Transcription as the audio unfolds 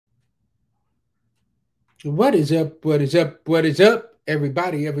What is up? What is up? What is up?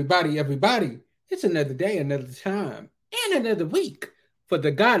 Everybody, everybody, everybody. It's another day, another time, and another week for the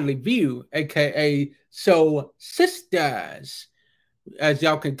Godly View, aka Soul Sisters. As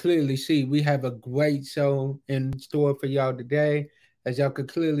y'all can clearly see, we have a great show in store for y'all today. As y'all can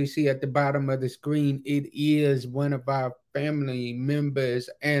clearly see at the bottom of the screen, it is one of our family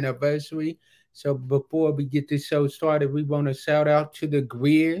members' anniversary. So before we get this show started, we want to shout out to the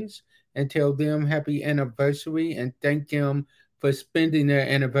Griers and tell them happy anniversary and thank them for spending their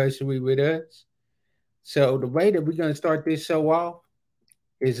anniversary with us. So the way that we're gonna start this show off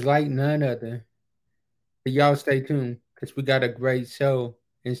is like none other. But y'all stay tuned because we got a great show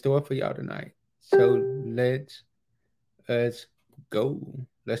in store for y'all tonight. So let's go.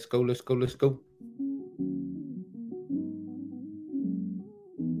 Let's go. Let's go. Let's go.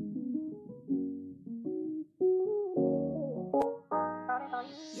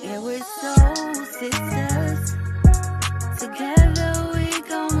 Yeah, we're soul sisters. Together we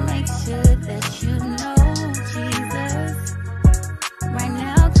gon' make sure that you know Jesus. Right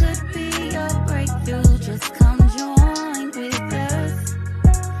now could be your breakthrough. Just come join with us.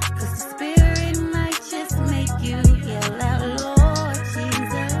 'Cause the Spirit might just make you yell out, Lord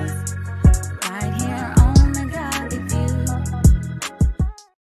Jesus. Right here on the God with you.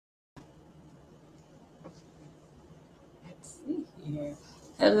 Let's see here.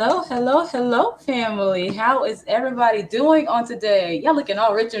 Hello, family. How is everybody doing on today? Y'all looking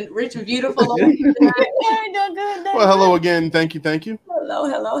all rich and beautiful. Doing good. Well, hello again. Thank you.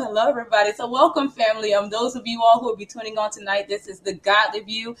 Hello, everybody. So, welcome, family. Those of you all who will be tuning on tonight, this is the Godly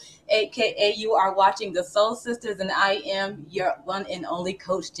View, aka you are watching the Soul Sisters, and I am your one and only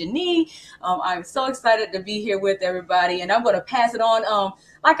Coach Janine. I'm so excited to be here with everybody, and I'm going to pass it on.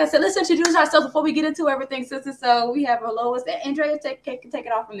 Like I said, let's introduce ourselves before we get into everything, sisters. So we have hello, is that Andrea? Take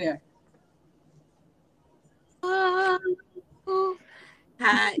it off from there.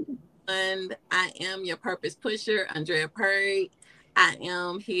 Hi, and I am your purpose pusher, Andrea Purdy. I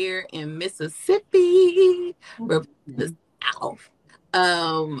am here in Mississippi, the South.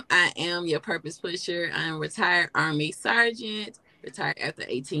 I am your purpose pusher. I'm retired Army Sergeant, retired after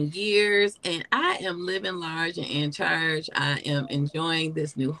 18 years, and I am living large and in charge. I am enjoying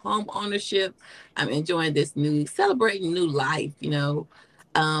this new home ownership. I'm enjoying this celebrating new life.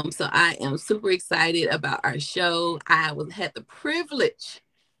 So I am super excited about our show. Had the privilege,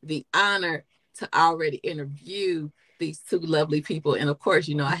 the honor to already interview these two lovely people. And of course,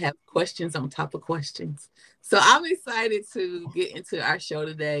 I have questions on top of questions. So I'm excited to get into our show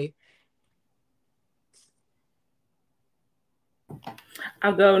today.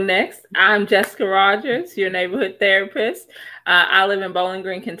 I'll go next. I'm Jessica Rogers, your neighborhood therapist. I live in Bowling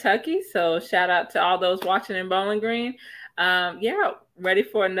Green, Kentucky. So shout out to all those watching in Bowling Green. Ready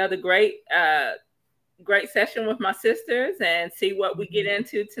for another great session with my sisters and see what we get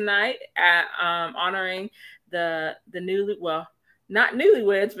into tonight. Honoring the not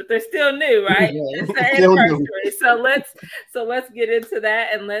newlyweds, but they're still new, right? Yeah. It's their anniversary. So let's get into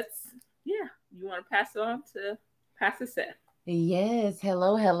that, and you want to pass it on to Pastor Seth. Yes.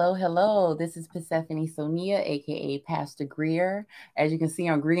 Hello. This is Persephone Sonia, aka Pastor Grier. As you can see,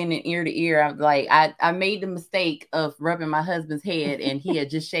 I'm grinning ear to ear. I'm like, I made the mistake of rubbing my husband's head, and he had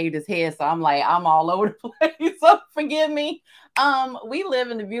just shaved his head, so I'm all over the place. So forgive me. We live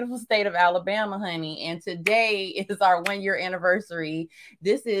in the beautiful state of Alabama, honey, and today is our 1-year anniversary.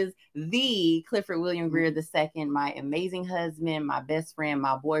 This is the Clifford William Grier II, my amazing husband, my best friend,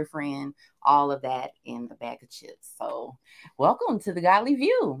 my boyfriend, all of that in a bag of chips. So welcome to the Godly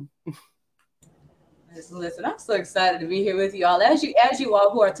View. Listen, I'm so excited to be here with you all. As you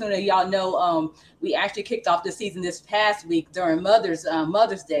all who are tuning, y'all know we actually kicked off the season this past week during Mother's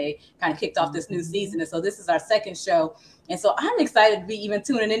Day, kind of kicked off this new season. And so this is our second show. And so I'm excited to be even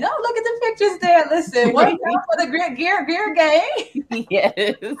tuning in. Oh, look at the pictures there. Listen, wait for the Grier game. Yes,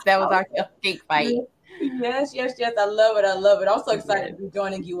 that was our cake fight. Yes. I love it. I'm so excited to be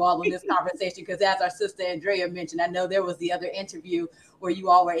joining you all on this conversation because as our sister Andrea mentioned, I know there was the other interview where you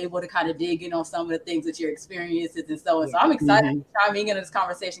all were able to kind of dig in on some of the things that your experiences and so on. So I'm excited to be chiming in on this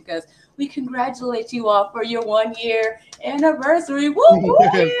conversation because we congratulate you all for your 1-year anniversary. Woo!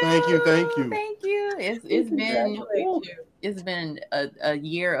 Thank you. It's been a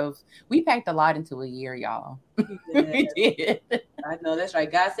year of, we packed a lot into a year, y'all. We did. I know that's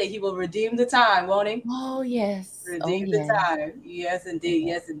right. God said he will redeem the time, won't he? Oh, yes. Redeem the time. Yes,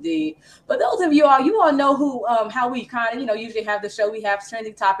 indeed. But those of you all know who, how we kind of, usually have the show. We have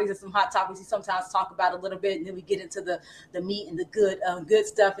trending topics and some hot topics we sometimes talk about a little bit, and then we get into the meat and the good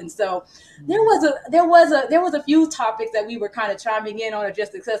stuff. And so there was a few topics that we were kind of chiming in on or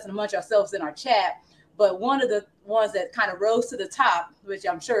just discussing amongst ourselves in our chat. But one of the ones that kind of rose to the top, which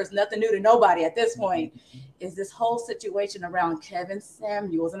I'm sure is nothing new to nobody at this point, is this whole situation around Kevin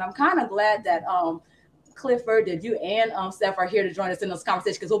Samuels. And I'm kind of glad that Clifford, that you and Steph are here to join us in this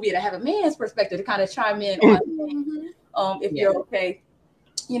conversation, because we'll be able to have a man's perspective to kind of chime in on if you're okay.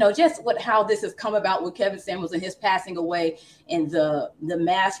 You know, just how this has come about with Kevin Samuels and his passing away, and the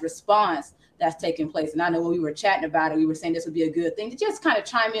mass response that's taking place. And I know when we were chatting about it, we were saying this would be a good thing to just kind of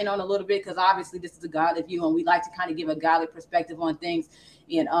chime in on a little bit, because obviously this is a godly view, and we like to kind of give a godly perspective on things.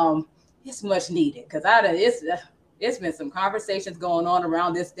 And it's much needed, because it's been some conversations going on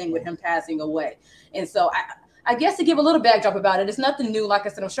around this thing with him passing away. And so I guess to give a little backdrop about it, it's nothing new. Like I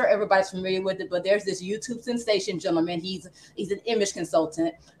said, I'm sure everybody's familiar with it, but there's this YouTube sensation gentleman. He's an image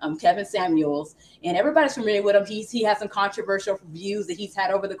consultant, Kevin Samuels, and everybody's familiar with him. He has some controversial views that he's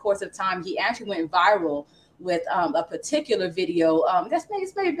had over the course of time. He actually went viral with a particular video that's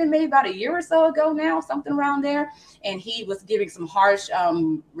maybe been made about a year or so ago now, something around there. And he was giving some harsh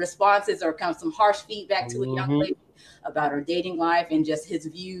responses, or kind of some harsh feedback to a young lady about her dating life, and just his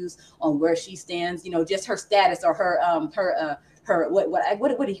views on where she stands, you know, just her status, or her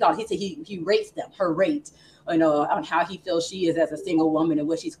what do you call it? He said he rates them, her rate, you know, on how he feels she is as a single woman and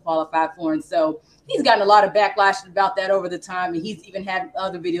what she's qualified for. And so he's gotten a lot of backlash about that over the time, and he's even had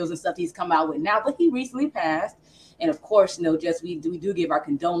other videos and stuff he's come out with now. But he recently passed, and of course, you know, just we do give our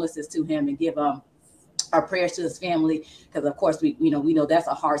condolences to him, and give our prayers to his family, because of course we know that's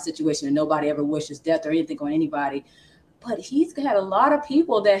a hard situation, and nobody ever wishes death or anything on anybody. But he's had a lot of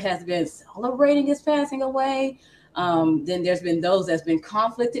people that has been celebrating his passing away. Then there's been those that's been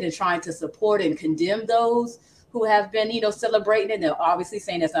conflicted and trying to support and condemn those who have been, you know, celebrating it. They're obviously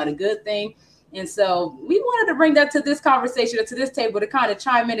saying that's not a good thing. And so we wanted to bring that to this conversation, or to this table, to kind of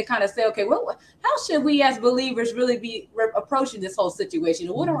chime in and kind of say, okay, well, how should we as believers really be approaching this whole situation?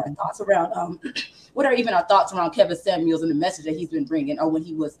 And what are our thoughts around, what are even our thoughts around Kevin Samuels and the message that he's been bringing, or when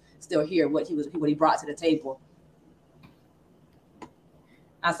he was still here, what he brought to the table?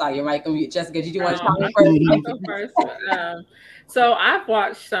 I saw your mic on mute. Jessica, did you want to talk first? So I've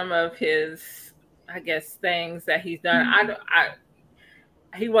watched some of his, I guess, things that he's done.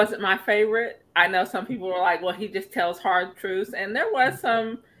 He wasn't my favorite. I know some people were like, well, he just tells hard truths. And there was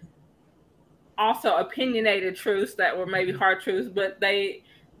some also opinionated truths that were maybe hard truths, but they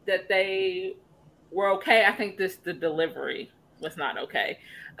were okay. I think the delivery was not okay.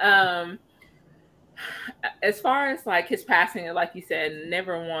 As far as like his passing, like you said,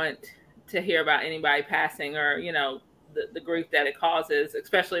 never want to hear about anybody passing, or, you know, the grief that it causes,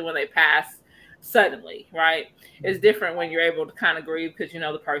 especially when they pass suddenly, right? It's different when you're able to kind of grieve because you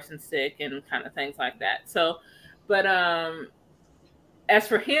know the person's sick and kind of things like that. So, but as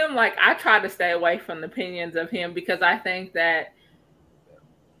for him, like, I try to stay away from the opinions of him, because I think that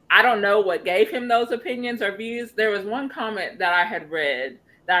I don't know what gave him those opinions or views. There was one comment that I had read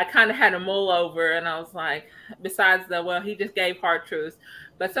that I kind of had to mull over, and I was like, besides he just gave hard truths,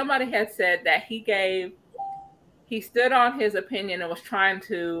 but somebody had said that he stood on his opinion and was trying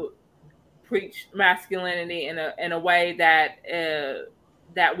to preach masculinity in a way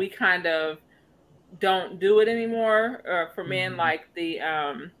that we kind of don't do it anymore, or for men, like the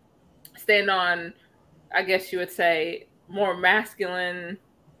stand on, I guess you would say, more masculine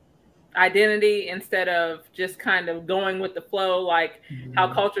identity, instead of just kind of going with the flow, like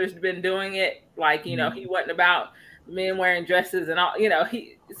how culture has been doing it. Like, you know, he wasn't about men wearing dresses and all, you know,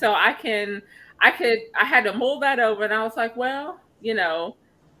 I had to mull that over, and I was like, well, you know,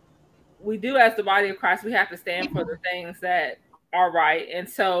 we do, as the body of Christ, we have to stand for the things that are right. And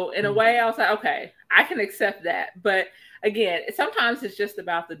so in a way I was like, okay, I can accept that. But again, sometimes it's just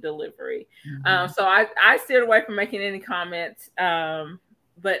about the delivery. So I steered away from making any comments.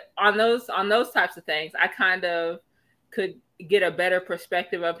 But on those types of things, I kind of could get a better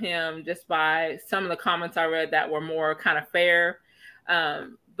perspective of him just by some of the comments I read that were more kind of fair.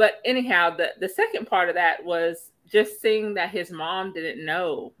 But anyhow, the second part of that was just seeing that his mom didn't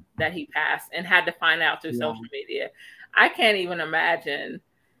know that he passed and had to find out through social media. I can't even imagine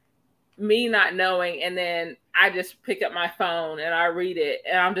me not knowing, and then I just pick up my phone and I read it,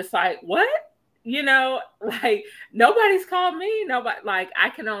 and I'm just like, what? You know, like, nobody's called me. Nobody, like, I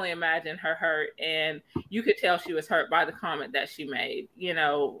can only imagine her hurt. And you could tell she was hurt by the comment that she made, you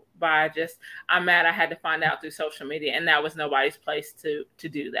know, by just, I'm mad I had to find out through social media. And that was nobody's place to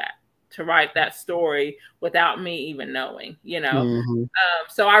do that, to write that story without me even knowing, you know.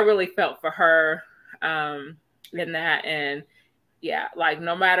 So I really felt for her in that. And yeah, like,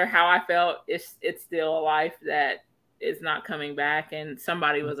 no matter how I felt, it's still a life that is not coming back, and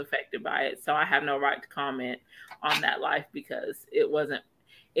somebody was affected by it. So I have no right to comment on that life, because it wasn't,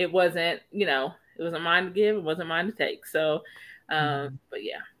 you know, It wasn't mine to give. It wasn't mine to take. So, but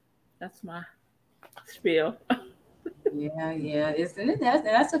yeah, that's my spiel. Yeah.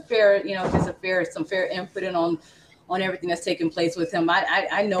 That's a fair, just some fair input in on everything that's taking place with him.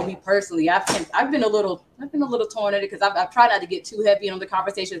 I know me personally, I've been a little torn at it because I've tried not to get too heavy on the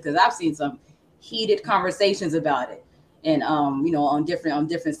conversation because I've seen some heated conversations about it, and on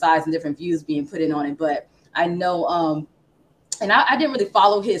different sides and different views being put in on it. But I know and I didn't really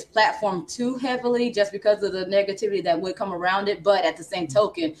follow his platform too heavily just because of the negativity that would come around it. But at the same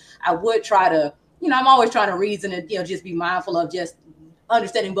token, I would try to, I'm always trying to reason and, just be mindful of just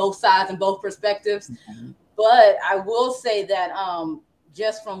understanding both sides and both perspectives. Mm-hmm. But I will say that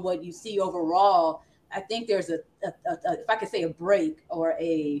just from what you see overall, I think there's a if I could say, a break or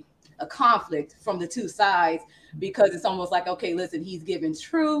a conflict from the two sides, because it's almost like, okay, listen, he's giving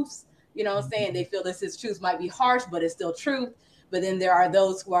truths, you know what I'm saying? They feel this his truth might be harsh, but it's still truth. But then there are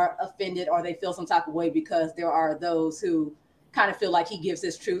those who are offended or they feel some type of way because there are those who kind of feel like he gives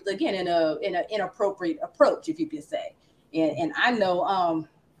his truth again in an inappropriate approach, if you could say. And I know,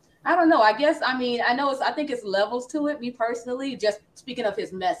 I don't know. I think it's levels to it. Me personally, just speaking of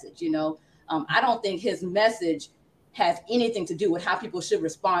his message, I don't think his message has anything to do with how people should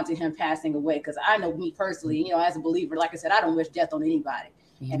respond to him passing away. Because I know me personally, as a believer, like I said, I don't wish death on anybody.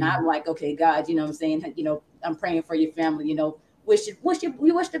 Mm-hmm. And I'm like, okay, God, you know what I'm saying? I'm praying for your family, we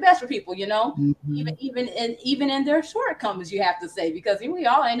wish the best for people, mm-hmm. even in their shortcomings, you have to say, because we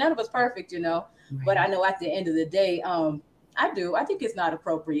all ain't none of us perfect, Right. But I know at the end of the day, I think it's not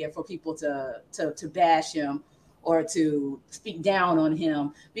appropriate for people to bash him or to speak down on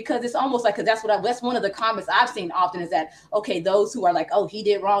him, because it's almost like, because that's one of the comments I've seen often is that, okay, those who are like, oh, he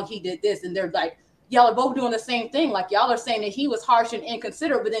did wrong, he did this, and they're like, y'all are both doing the same thing. Like, y'all are saying that he was harsh and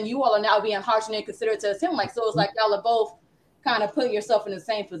inconsiderate, but then you all are now being harsh and inconsiderate to him. Like, so it's like y'all are both kind of putting yourself in the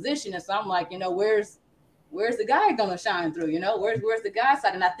same position. And so I'm like, where's the guy gonna shine through? Where's the guy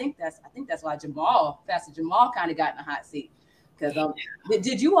side? And I think that's why Pastor Jamal kind of got in the hot seat. Because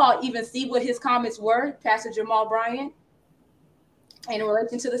did you all even see what his comments were, Pastor Jamal Bryant, in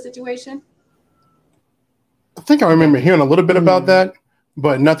relation to the situation? I think I remember hearing a little bit about that,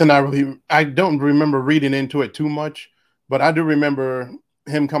 but nothing I don't remember reading into it too much. But I do remember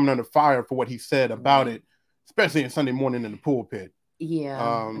him coming under fire for what he said about it, especially in Sunday morning in the pulpit. Yeah,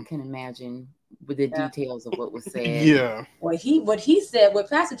 I can imagine with the details of what was said. Yeah. What he said, what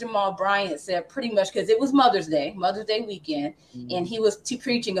Pastor Jamal Bryant said, pretty much, because it was Mother's Day weekend, and he was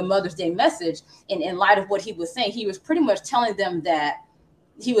preaching a Mother's Day message. And in light of what he was saying, he was pretty much telling them that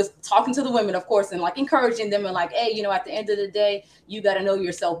he was talking to the women, of course, and like encouraging them and like, hey, at the end of the day, you got to know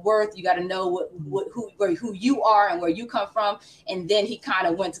your self-worth. You got to know who you are and where you come from. And then he kind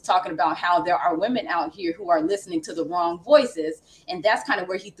of went to talking about how there are women out here who are listening to the wrong voices. And that's kind of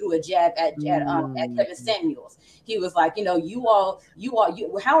where he threw a jab at Kevin Samuels. He was like, how are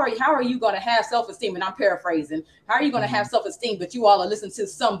you going to have self-esteem? And I'm paraphrasing. How are you going to have self-esteem, but you all are listening to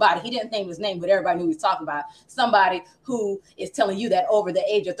somebody? He didn't name his name, but everybody knew he was talking about somebody who is telling you that over the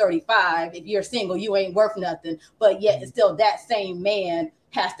age of 35, if you're single, you ain't worth nothing. But yet, it's still that same man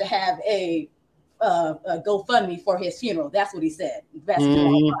has to have a GoFundMe for his funeral. That's what he said.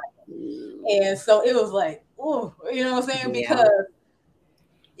 And so it was like, oh, you know what I'm saying? Yeah. Because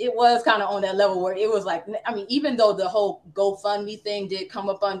it was kind of on that level where it was like, I mean, even though the whole GoFundMe thing did come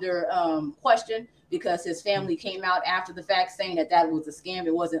up under question, because his family came out after the fact saying that was a scam.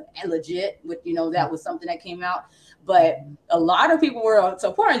 It wasn't legit, but that was something that came out. But a lot of people were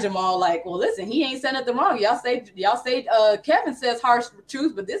supporting Jamal, like, well, listen, he ain't said nothing wrong. Y'all say Kevin says harsh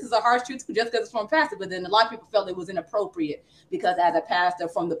truth, but this is a harsh truth just because it's from a pastor. But then a lot of people felt it was inappropriate because as a pastor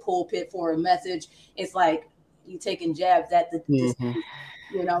from the pulpit for a message, it's like you taking jabs at the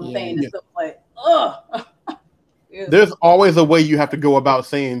you know what I'm saying? And stuff like, ugh. There's always a way you have to go about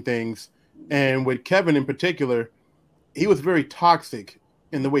saying things. And with Kevin in particular, he was very toxic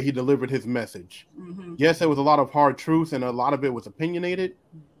in the way he delivered his message. Mm-hmm. Yes, there was a lot of hard truths and a lot of it was opinionated,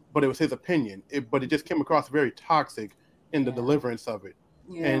 but it was his opinion. But it just came across very toxic in the deliverance of it.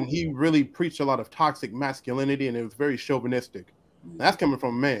 Yeah. And he really preached a lot of toxic masculinity, and it was very chauvinistic. Mm-hmm. That's coming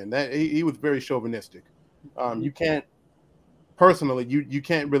from a man. That he was very chauvinistic. You can't personally, you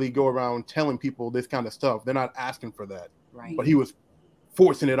can't really go around telling people this kind of stuff. They're not asking for that. Right. But he was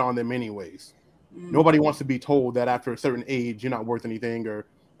forcing it on them anyways. Nobody wants to be told that after a certain age you're not worth anything, or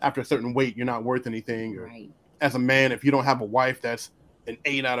after a certain weight you're not worth anything, or as a man, if you don't have a wife that's an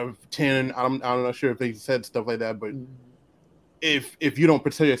 8 out of 10, I'm not sure if they said stuff like that, but if you don't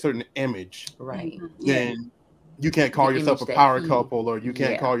portray a certain image, then you can't call yourself a power couple, or you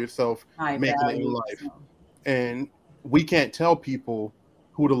can't call yourself making it in life. And we can't tell people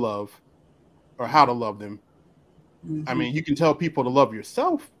who to love or how to love them. I mean, you can tell people to love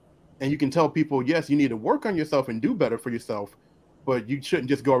yourself, and you can tell people, yes, you need to work on yourself and do better for yourself, but you shouldn't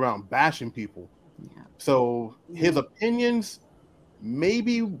just go around bashing people. Yeah. So his opinions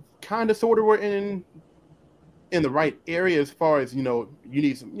maybe kind of sort of were in the right area as far as, you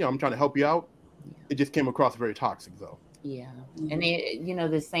need some, I'm trying to help you out. Yeah. It just came across very toxic though. Yeah. And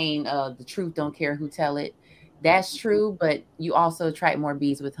the saying, the truth don't care who tell it. That's true, but you also attract more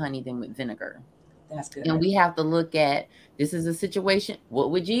bees with honey than with vinegar. That's good. And we have to look at, this is a situation.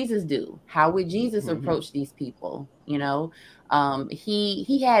 What would Jesus do? How would Jesus approach these people?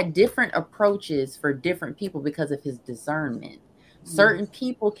 He had different approaches for different people because of his discernment. Certain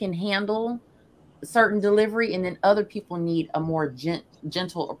people can handle certain delivery, and then other people need a more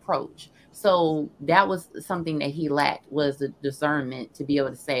gentle approach. So that was something that he lacked, was the discernment to be able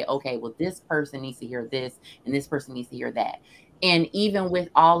to say, okay, well, this person needs to hear this and this person needs to hear that. And even with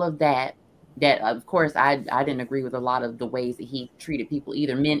all of that of course I didn't agree with a lot of the ways that he treated people,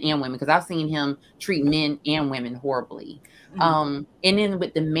 either men and women, because I've seen him treat men and women horribly. And then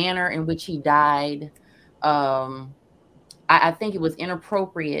with the manner in which he died, I think it was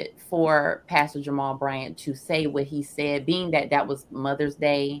inappropriate for Pastor Jamal Bryant to say what he said, being that was Mother's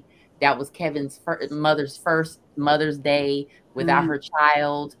Day. That was Kevin's mother's first Mother's Day without her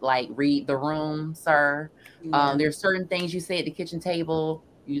child. Like, read the room, sir. There's certain things you say at the kitchen table,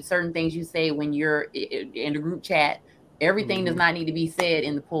 certain things you say when you're in a group chat. Everything does not need to be said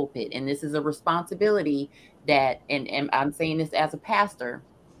in the pulpit. And this is a responsibility that, and I'm saying this as a pastor,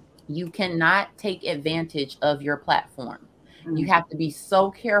 you cannot take advantage of your platform. You have to be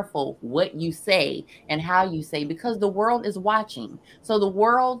so careful what you say and how you say, because the world is watching. So the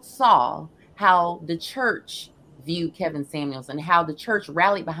world saw how the church viewed Kevin Samuels and how the church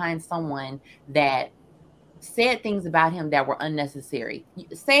rallied behind someone that said things about him that were unnecessary.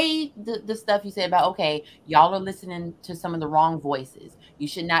 Say the stuff you said about, okay, y'all are listening to some of the wrong voices. You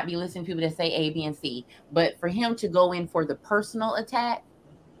should not be listening to people that say A, B, and C. But for him to go in for the personal attack,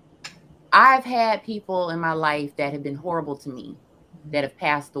 I've had people in my life that have been horrible to me that have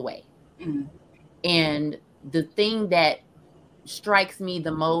passed away. And the thing that strikes me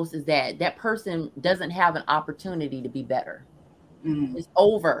the most is that person doesn't have an opportunity to be better. It's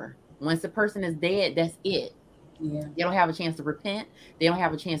over. Once the person is dead, that's it. They don't have a chance to repent. They don't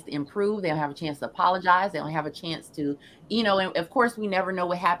have a chance to improve. They don't have a chance to apologize. They don't have a chance to, and of course we never know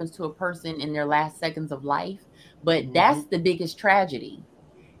what happens to a person in their last seconds of life. But that's the biggest tragedy,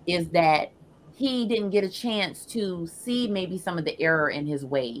 is that he didn't get a chance to see maybe some of the error in his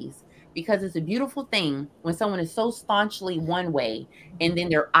ways. Because it's a beautiful thing when someone is so staunchly one way and then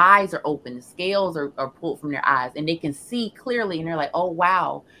their eyes are open, the scales are pulled from their eyes and they can see clearly and they're like, oh,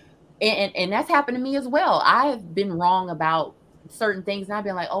 wow. And that's happened to me as well. I've been wrong about certain things and I've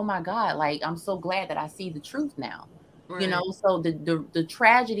been like, oh my God, like, I'm so glad that I see the truth now. Right. So the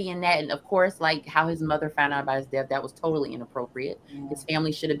tragedy in that, and of course, like how his mother found out about his death, that was totally inappropriate. His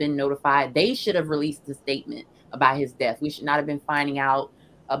family should have been notified. They should have released a statement about his death. We should not have been finding out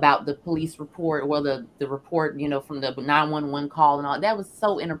about the police report or the report, from the 911 call and all. That was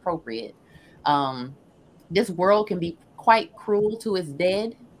so inappropriate. This world can be quite cruel to its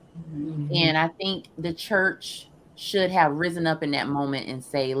dead. And I think the church should have risen up in that moment and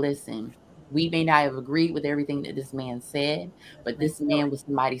say, listen, we may not have agreed with everything that this man said, but this man was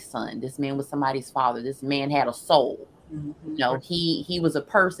somebody's son. This man was somebody's father. This man had a soul. He was a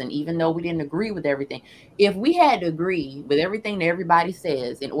person, even though we didn't agree with everything. If we had to agree with everything that everybody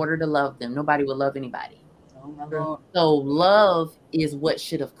says in order to love them, nobody would love anybody. So love is what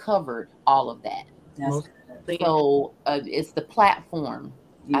should have covered all of that. So it's the platform.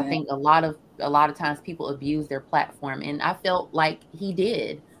 I think a lot of times people abuse their platform, and I felt like he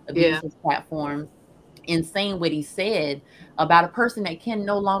did abuse his platform in saying what he said about a person that can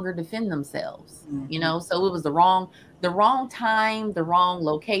no longer defend themselves. So it was the wrong time, the wrong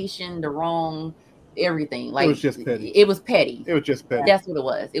location, the wrong everything. Like, it was just petty. It was petty. It was just petty. That's what it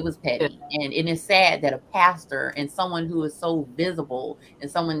was. It was petty. And it's sad that a pastor and someone who is so visible and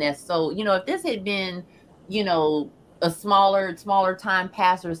someone that's so, if this had been, a smaller time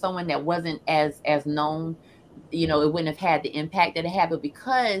pastor, someone that wasn't as known, it wouldn't have had the impact that it had. But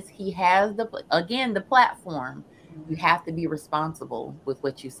because he has the platform, you have to be responsible with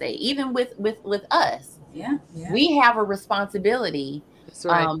what you say. Even with us, we have a responsibility. That's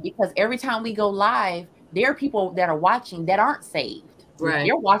right. Because every time we go live, there are people that are watching that aren't saved. Right.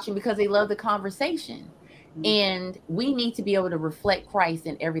 They're watching because they love the conversation. And we need to be able to reflect Christ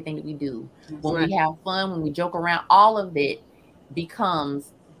in everything that we do. When we have fun, when we joke around, all of it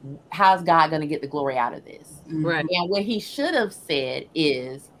becomes, how's God going to get the glory out of this? Right. And what he should have said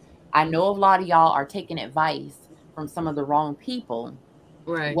is, I know a lot of y'all are taking advice from some of the wrong people.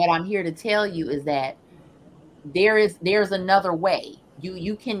 Right. What I'm here to tell you is that there's another way.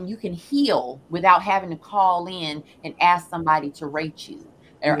 You can heal without having to call in and ask somebody to rate you,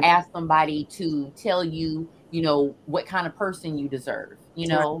 or ask somebody to tell you, what kind of person you deserve.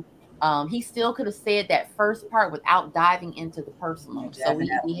 He still could have said that first part without diving into the personal. So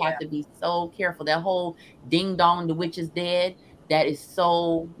we have to be so careful. That whole ding dong, the witch is dead, that is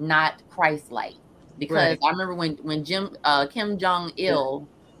so not Christ-like. Because I remember when Kim Jong-il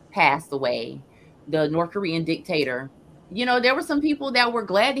passed away, the North Korean dictator, there were some people that were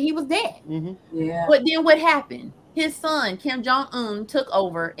glad that he was dead. Yeah. But then what happened? His son, Kim Jong-un, took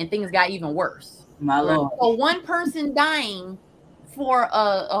over and things got even worse. My Lord. So one person dying for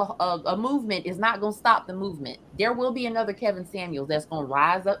a movement is not going to stop the movement. There will be another Kevin Samuels that's going to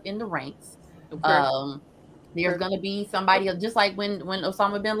rise up in the ranks. There's going to be somebody else, just like when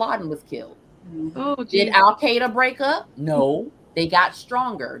Osama bin Laden was killed. Oh, did Al Qaeda break up? No. They got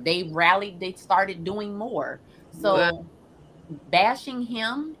stronger. They rallied. They started doing more. So bashing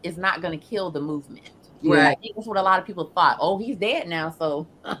him is not going to kill the movement. Right. I think that's what a lot of people thought. Oh, he's dead now, so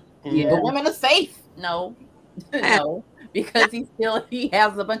the women are safe. No, no, because he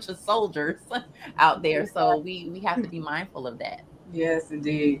has a bunch of soldiers out there. So we have to be mindful of that. Yes,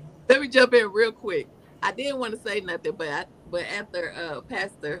 indeed. Let me jump in real quick. I didn't want to say nothing, but after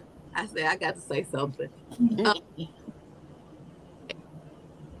Pastor, I said I got to say something.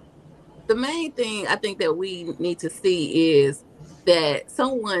 The main thing I think that we need to see is that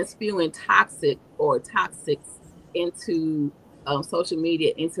someone spewing toxics into social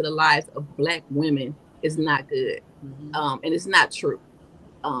media, into the lives of Black women is not good. And it's not true.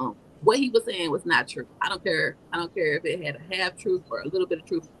 What he was saying was not true. I don't care if it had a half truth or a little bit of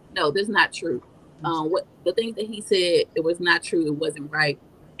truth. No, this is not true. What the things that he said, it was not true. It wasn't right.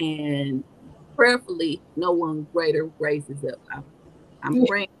 And prayerfully, no one greater raises up. I'm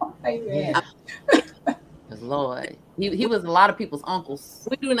praying. Amen. Because Lord, he was a lot of people's uncles.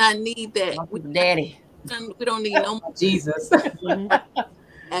 We do not need that. Daddy. We don't need no more. Jesus.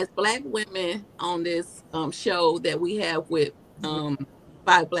 As Black women on this show that we have with 5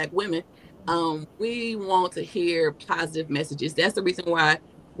 Black women, we want to hear positive messages. That's the reason why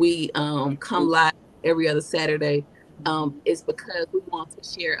we come live every other Saturday. It's because we want to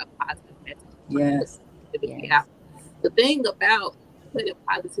share a positive message. Yes. Out. The thing about putting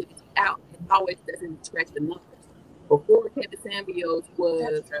positivity out, it always doesn't attract the numbers. Before Kevin Samuels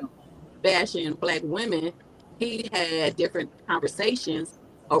was bashing Black women, he had different conversations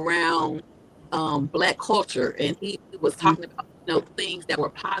around Black culture, and he was talking about things that were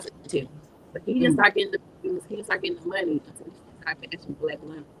positive. But he didn't start getting the views, he didn't start getting the money until he started bashing Black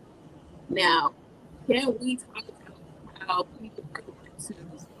women. Now, can we talk about how people are going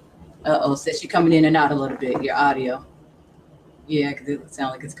to? Sis, you're coming in and out a little bit. Your audio. Yeah, because it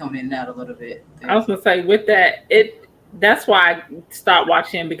sounds like it's coming in and out a little bit. I was gonna say with that, that's why I stopped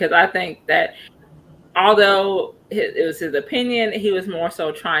watching, because I think that although it was his opinion, he was more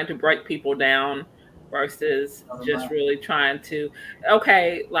so trying to break people down versus just really trying to,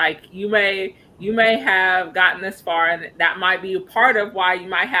 like you may have gotten this far, and that might be a part of why you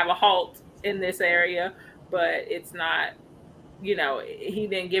might have a halt in this area, but it's not, he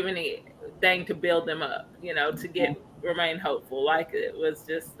didn't give anything to build them up, to remain hopeful. Like it was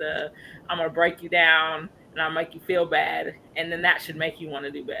just I'm gonna break you down and I'll make you feel bad, and then that should make you want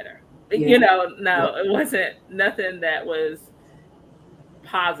to do better. It wasn't nothing that was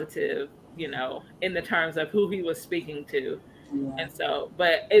positive, in the terms of who he was speaking to. And so,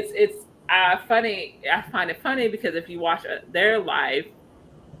 but it's funny. I find it funny because if you watch their life,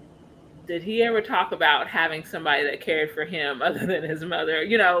 did he ever talk about having somebody that cared for him other than his mother?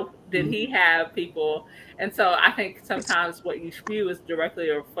 Did he have people? And so I think sometimes what you spew is directly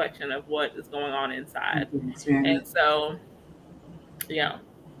a reflection of what is going on inside. And so, I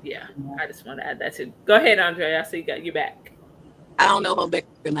just want to add that too. Go ahead, Andre. I see you back. I don't know if I'm back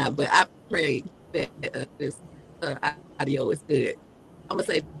or not, but I pray that this audio is good. I'm going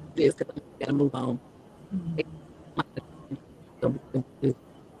to say this because I got to move on.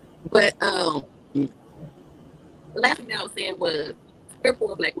 But the last thing I was saying was we're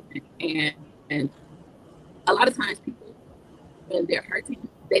poor Black women, and a lot of times people, when they're hurting,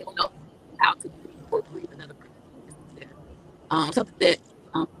 they don't know how to grieve or grieve another person. Something that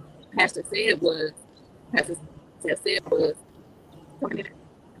Pastor said was, can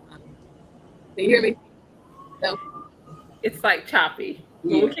you hear me? No. It's like choppy.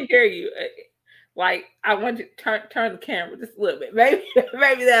 Yeah. We can hear you. Like, I want you to turn the camera just a little bit. Maybe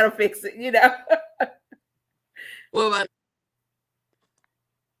that'll fix it, What about?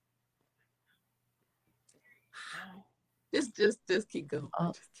 Just keep going.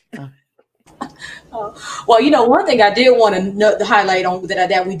 Well, one thing I did want to highlight on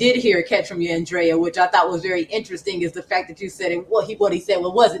that we did hear catch from you, Andrea, which I thought was very interesting, is the fact that you said what he said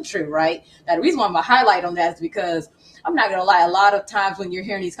wasn't true, right? Now, the reason why I'm gonna highlight on that is because I'm not gonna lie. A lot of times when you're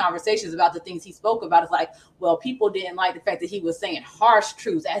hearing these conversations about the things he spoke about, it's like, well, people didn't like the fact that he was saying harsh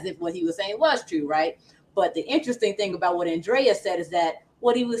truths as if what he was saying was true, right? But the interesting thing about what Andrea said is that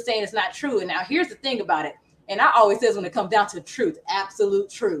what he was saying is not true. And now here's the thing about it. And I always says when it comes down to truth, absolute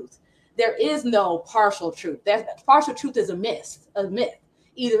truth, there is no partial truth. That partial truth is a myth.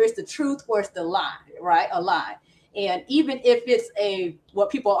 Either it's the truth or it's the lie, right? A lie. And even if it's what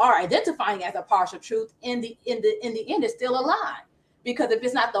people are identifying as a partial truth, in the end, it's still a lie. Because if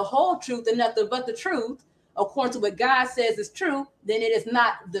it's not the whole truth and nothing but the truth, according to what God says is true, then it is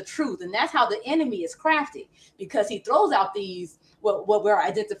not the truth. And that's how the enemy is crafty, because he throws out these what we're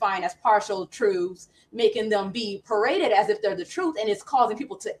identifying as partial truths, making them be paraded as if they're the truth, and it's causing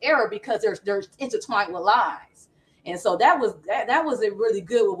people to error because they're intertwined with lies. And so that was a really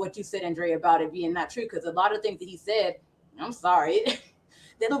good with what you said, Andrea, about it being not true, because a lot of things that he said, I'm sorry,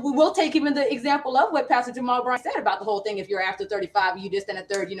 then we will take even the example of what Pastor Jamal Bryant said about the whole thing. If you're after 35, you just in a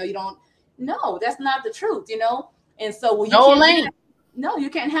third, you don't. No, that's not the truth, And so you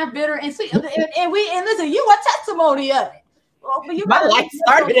can't have bitter and sweet. And listen, you a testimony of it. Well, my life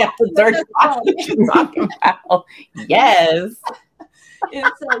started after 35. What you talking about? Yes.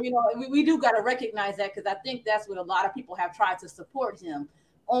 And so, we do got to recognize that, because I think that's what a lot of people have tried to support him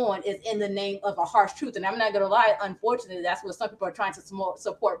on, is in the name of a harsh truth. And I'm not going to lie, unfortunately, that's what some people are trying to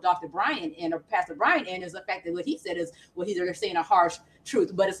support Dr. Brian in, or Pastor Brian in, is the fact that what he said is what they're saying a harsh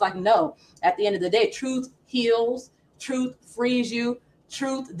truth. But it's like, no, at the end of the day, truth heals, truth frees you.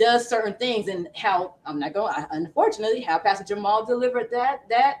 Truth does certain things, and unfortunately, how Pastor Jamal delivered that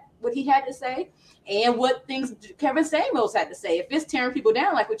what he had to say, and what things Kevin Samuels had to say. If it's tearing people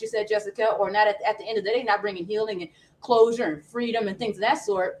down, like what you said, Jessica, or not at the end of the day, not bringing healing and closure and freedom and things of that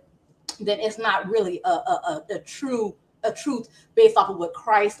sort, then it's not really a truth based off of what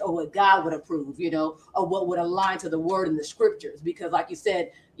Christ or what God would approve, or what would align to the word and the scriptures. Because like you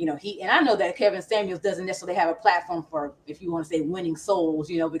said, and I know that Kevin Samuels doesn't necessarily have a platform for, if you want to say, winning souls,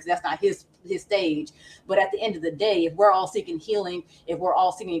 because that's not his stage. But at the end of the day, if we're all seeking healing, if we're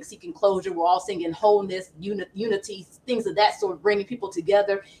all seeking closure, we're all seeking wholeness, unity, things of that sort, bringing people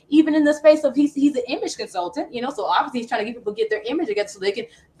together, even in the space of he's an image consultant, so obviously he's trying to get people get their image together so they can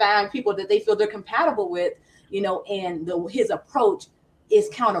find people that they feel they're compatible with, and his approach is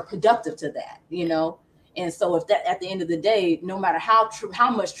counterproductive to that, And so if that, at the end of the day, no matter how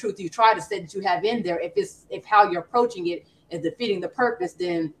much truth you try to say that you have in there, if how you're approaching it is defeating the purpose,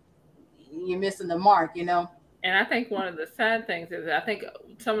 then you're missing the mark, And I think one of the sad things is, I think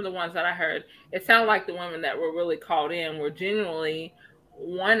some of the ones that I heard, it sounded like the women that were really called in were genuinely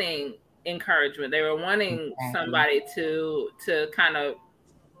wanting encouragement. They were wanting somebody to kind of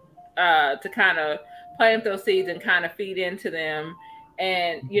plant those seeds and kind of feed into them.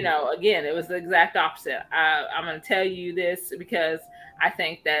 And, again, it was the exact opposite. I'm going to tell you this because I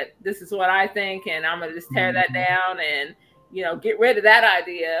think that this is what I think, and I'm going to just tear that down and, get rid of that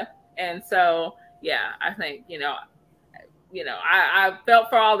idea. And so, yeah, I think, I felt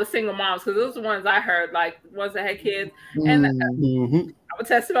for all the single moms, because those are the ones I heard, like ones that had kids. And I would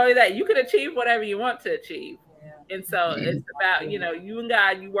testimony that you can achieve whatever you want to achieve. And so it's about, you and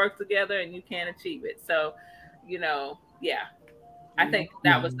God, you work together and you can achieve it. So, yeah. I think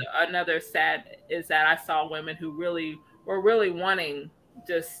that was another sad, is that I saw women who were really wanting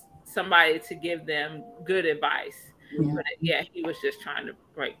just somebody to give them good advice. Yeah. But he was just trying to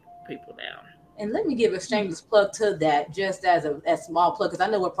break people down. And let me give a shameless plug to that, just as a small plug, because I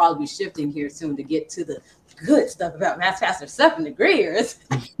know we'll probably be shifting here soon to get to the good stuff about Pastor Stephen the Griers.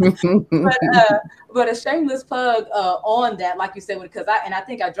 but a shameless plug on that, like you said, because I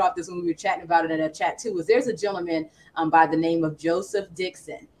think I dropped this when we were chatting about it in a chat too, was there's a gentleman by the name of Joseph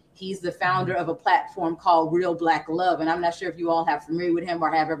Dixon. He's the founder of a platform called Real Black Love. And I'm not sure if you all have familiar with him or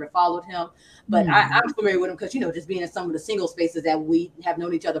have ever followed him, but I'm familiar with him because, just being in some of the single spaces that we have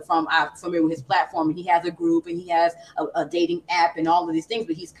known each other from, I'm familiar with his platform. And he has a group and he has a dating app and all of these things.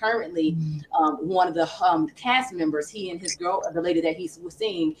 But he's currently one of the cast members. He and his girl, the lady that he's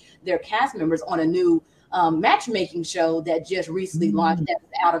seeing, they're cast members on a new matchmaking show that just recently launched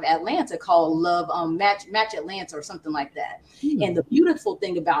out of Atlanta called Love Match Atlanta or something like that. And the beautiful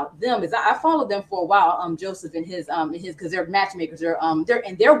thing about them is I followed them for a while, Joseph and his because they're matchmakers. They're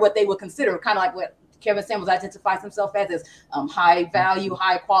what they would consider kind of like what Kevin Samuels identifies himself as high value,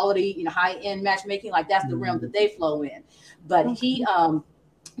 high quality, high end matchmaking. Like that's the realm that they flow in. But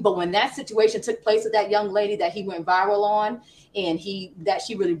But when that situation took place with that young lady that he went viral on, and she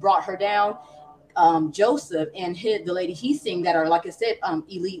really brought her down, Joseph and the lady he's seeing that are, like I said,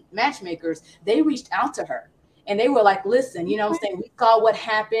 elite matchmakers, they reached out to her. And they were like, listen, you know what I'm saying? We saw what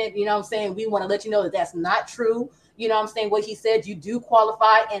happened. You know what I'm saying? We want to let you know that that's not true. You know what I'm saying? What he said, you do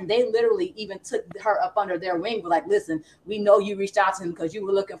qualify. And they literally even took her up under their wing. Were like, listen, we know you reached out to him because you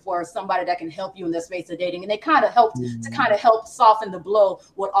were looking for somebody that can help you in the space of dating. And they kind of helped to kind of help soften the blow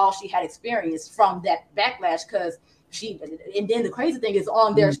with all she had experienced from that backlash. Because and then the crazy thing is,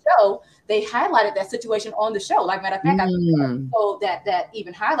 on their show, they highlighted that situation on the show. Like, matter of fact, so that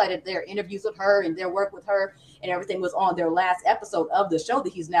even highlighted their interviews with her and their work with her, and everything was on their last episode of the show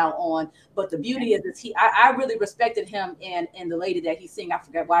that he's now on. But the beauty is I really respected him and the lady that he's seeing. I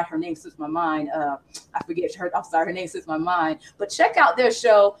forget why her name slips my mind. I forget her. I'm sorry, her name slips my mind. But check out their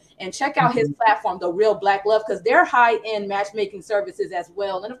show and check out his platform, The Real Black Love, because they're high-end matchmaking services as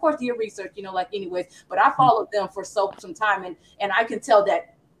well. And of course, do your research, like anyways. But I followed them for some time, and I can tell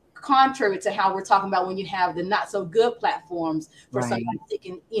that, contrary to how we're talking about when you have the not so good platforms for somebody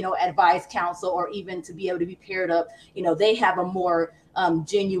seeking, advice, counsel, or even to be able to be paired up, they have a more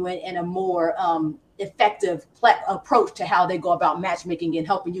genuine and a more effective approach to how they go about matchmaking and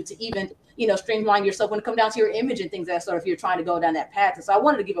helping you to even, streamline yourself when it comes down to your image and things like that sort of, if you're trying to go down that path. And so I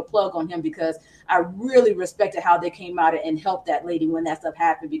wanted to give a plug on him because I really respected how they came out and helped that lady when that stuff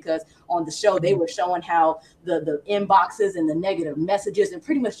happened, because on the show they were showing how the inboxes and the negative messages and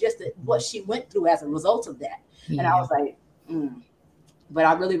pretty much just what she went through as a result of that. And I was like, but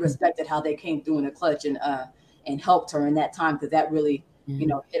I really respected how they came through in the clutch and helped her in that time, because that really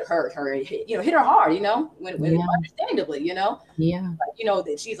it hurt her, hit her hard, when understandably,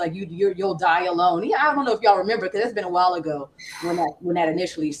 that she's like, you'll die alone. I don't know if y'all remember, because it's been a while ago when that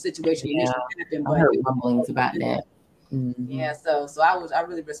initially situation happened. I heard rumblings about that. Yeah, so I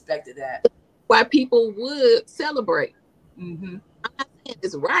really respected that. Why people would celebrate. I'm not saying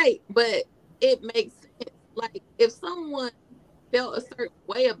it's right, but it makes sense. Like, if someone felt a certain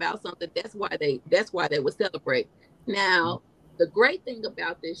way about something, that's why they would celebrate. Now, the great thing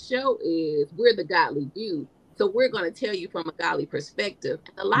about this show is we're the Godly View. So we're going to tell you from a godly perspective.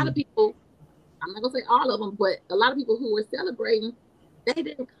 And a lot of people, I'm not going to say all of them, but a lot of people who were celebrating, they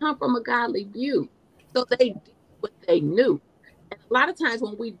didn't come from a godly view. So they did what they knew. And a lot of times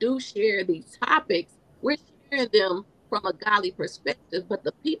when we do share these topics, we're sharing them from a godly perspective, but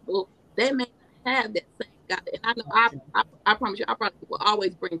the people, they may not have that same God. And I know I promise you, I probably will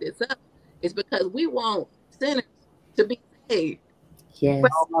always bring this up, is because we want sinners to be saved. Yes.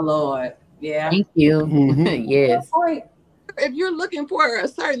 Oh my Lord. Yeah. Thank you. Yes. If you're looking for a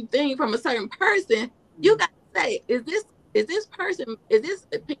certain thing from a certain person, you got to say, is this person, is this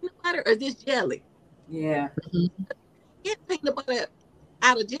peanut butter or is this jelly? Yeah. Get peanut butter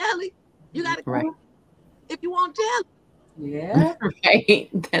out of jelly. You got to if you want jelly. Yeah. Right.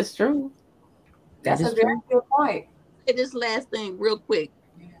 That's true. That's a very good point. Say this last thing real quick.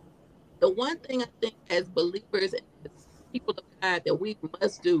 The one thing I think as believers and as people of God that we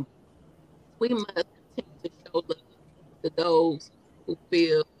must do, we must continue to show love to those who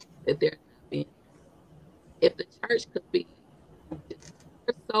feel that they're not being. If the church could be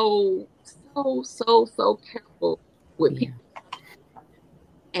so careful with people,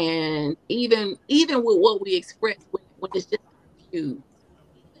 and even with what we express when it's just our views,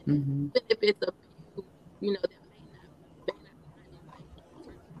 even if it's a view, that may not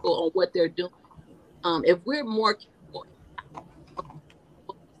on what they're doing. If we're more careful,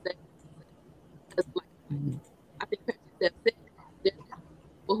 I think Pastor Steph said, there's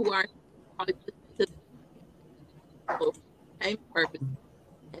people who are probably listening to the same purpose.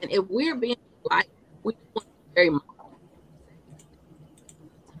 And if we're being polite, we just want to be very mindful.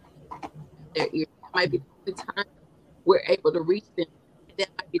 Their ears. That might be the only time we're able to reach them. And that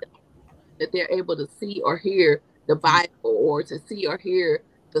might be the only time that they're able to see or hear the Bible, or to see or hear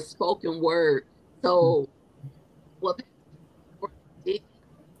the spoken word. So what Pastor did,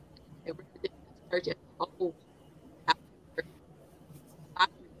 and representing the church as a whole, a lot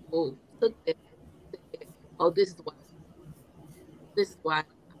of people took it and said, oh, this is why.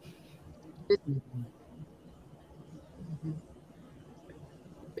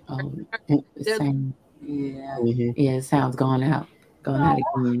 Same. Yeah, it sounds going out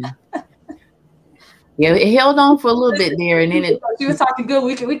again. Yeah, it held on for a little bit there, and then she was talking good.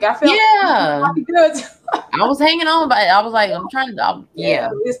 I felt talking good. I was hanging on, but I was like, I'm trying to.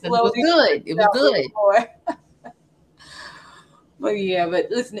 It was good. It was good. But yeah, but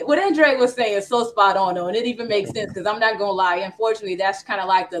listen, what Andre was saying is so spot on, though, and it even makes sense because I'm not gonna lie. Unfortunately, that's kind of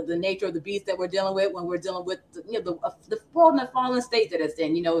like the nature of the beast that we're dealing with when we're dealing with the world and the fallen state that it's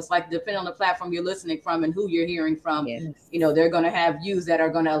in. It's like depending on the platform you're listening from and who you're hearing from. Yes. They're gonna have views that are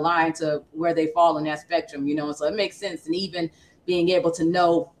gonna align to where they fall in that spectrum. So it makes sense, and even being able to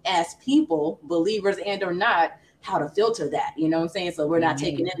know as people, believers and or not, how to filter that. You know what I'm saying? So we're not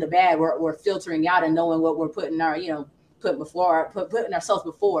taking in the bad. We're filtering out and knowing what we're putting putting ourselves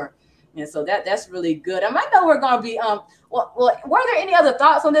before. And so that's really good. I know we're going to be well, were there any other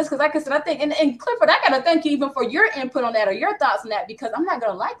thoughts on this? Because like I said, I think and Clifford, I got to thank you even for your input on that or your thoughts on that, because I'm not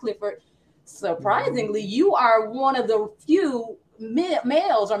going to lie, Clifford, surprisingly, you are one of the few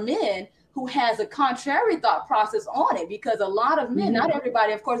males or men who has a contrary thought process on it, because a lot of men, not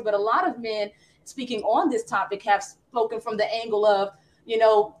everybody of course, but a lot of men speaking on this topic have spoken from the angle of,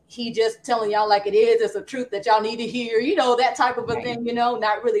 he just telling y'all like it is. It's a truth that y'all need to hear, that type of a thing,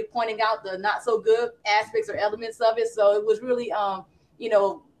 not really pointing out the not so good aspects or elements of it. So it was really,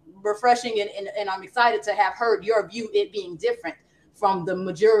 refreshing. And I'm excited to have heard your view, it being different from the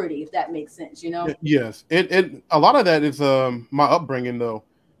majority, if that makes sense, Yes. It a lot of that is my upbringing, though.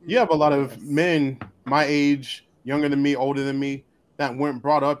 You have a lot of men my age, younger than me, older than me, that weren't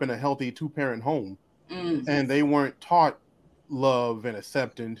brought up in a healthy 2-parent home. And they weren't taught love and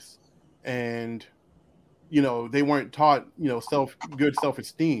acceptance, and they weren't taught good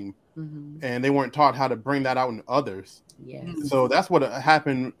self-esteem, and they weren't taught how to bring that out in others. So that's what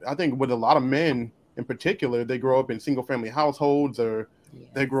happened, I think, with a lot of men in particular. They grow up in single family households, or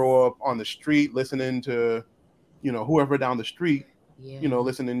they grow up on the street listening to whoever down the street,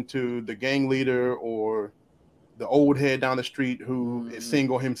 listening to the gang leader or the old head down the street who is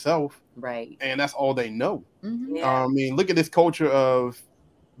single himself. Right. And that's all they know. Yeah. I mean, look at this culture of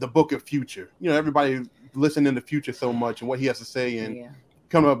the Book of Future. Everybody listening to Future so much and what he has to say, and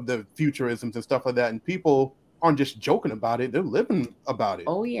coming up with the futurisms and stuff like that. And people aren't just joking about it, they're living about it.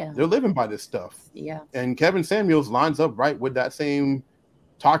 Oh, yeah. They're living by this stuff. Yeah. And Kevin Samuels lines up right with that same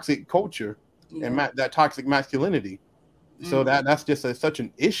toxic culture and that toxic masculinity. So that's just such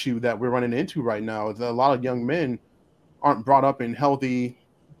an issue that we're running into right now. Is that a lot of young men aren't brought up in healthy,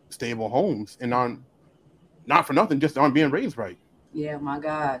 stable homes, and not for nothing, just aren't being raised right. Yeah, my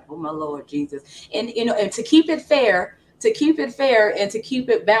God. Oh, my Lord Jesus. And, and to keep it fair and to keep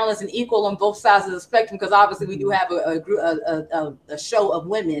it balanced and equal on both sides of the spectrum, because obviously we do have a show of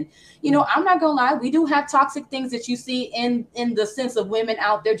women. I'm not gonna lie, we do have toxic things that you see in the sense of women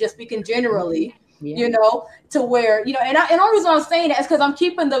out there, just speaking generally. To where, and the only reason I'm saying that is because I'm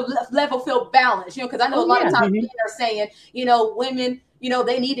keeping the level field balanced, because I know a lot of times men are saying, women,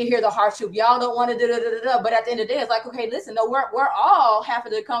 they need to hear the harsh truth. Y'all don't want to but at the end of the day, it's like, okay, listen, no, we're all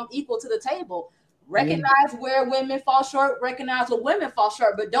having to come equal to the table. Recognize where women fall short, recognize where women fall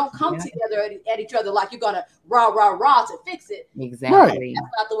short, but don't come together at each other like you're gonna rah to fix it. Exactly. Right.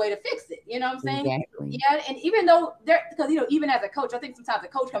 That's not the way to fix it. You know what I'm saying? Exactly. Yeah, and even though because even as a coach, I think sometimes a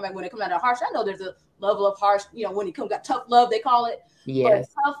coach when it comes out of harsh, I know there's a level of harsh, when it got tough love, they call it.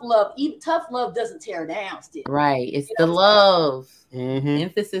 Yes. But tough love doesn't tear down still. Right. It's the love.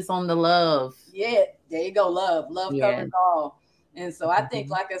 Emphasis on the love. Yeah, there you go. Love covers all. And so I think,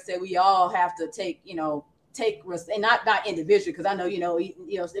 like I said, we all have to take risk, and not individually, because I know,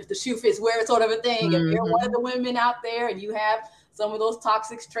 if the shoe fits where, sort of a thing. If you're one of the women out there and you have some of those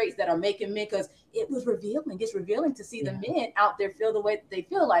toxic traits that are making men, because it's revealing to see the men out there feel the way that they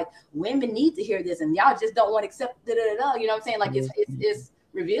feel. Like, women need to hear this, and y'all just don't want to accept you know what I'm saying? Like, it's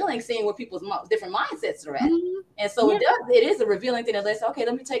revealing, seeing where people's different mindsets are at. And so it is a revealing thing that they say, okay,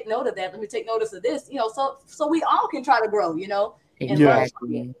 let me take note of that. Let me take notice of this, so we all can try to grow,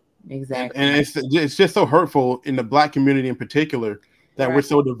 Exactly. And it's just so hurtful in the Black community in particular that we're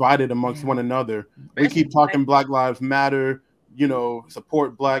so divided amongst one another. We keep talking Black Lives Matter,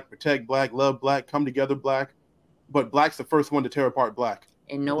 support Black, protect Black, love Black, come together Black. But Black's the first one to tear apart Black.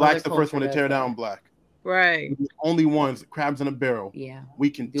 And Black's the first one to tear down Black. Right. We're the only ones, crabs in a barrel. Yeah. We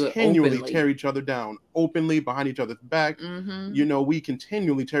continually tear each other down openly behind each other's back. We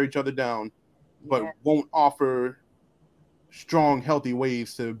continually tear each other down, but won't offer strong, healthy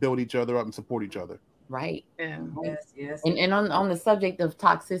ways to build each other up and support each other. Right. Yeah. Yes. And on the subject of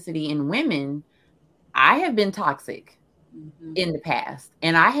toxicity in women, I have been toxic in the past,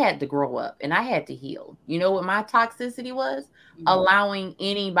 and I had to grow up and I had to heal. You know what my toxicity was? Allowing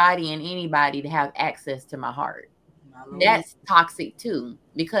anybody to have access to my heart. That's toxic too,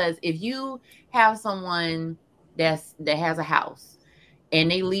 because if you have someone that has a house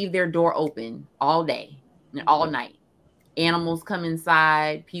and they leave their door open all day and all night, animals come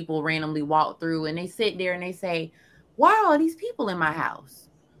inside, people randomly walk through, and they sit there and they say, Why are these people in my house?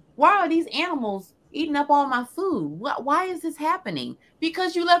 Why are these animals eating up all my food? Why is this happening?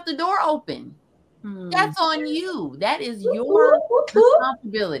 Because you left the door open. That's on you. That is your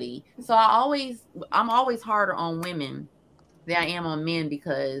responsibility. So I'm always harder on women than I am on men,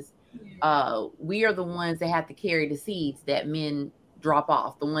 because we are the ones that have to carry the seeds that men drop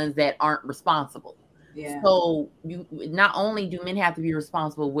off, the ones that aren't responsible. Yeah. So you not only do men have to be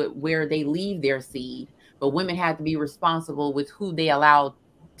responsible with where they leave their seed, but women have to be responsible with who they allow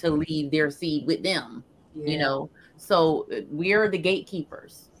to leave their seed with them. You Yeah. know, so we're the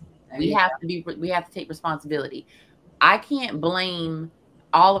gatekeepers. We Yeah. have to take responsibility. I can't blame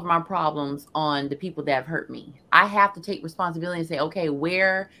all of my problems on the people that have hurt me. I have to take responsibility and say, okay,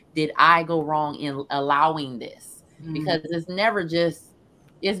 where did I go wrong in allowing this? Because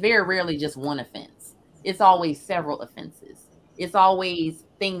it's very rarely just one offense. It's always several offenses. It's always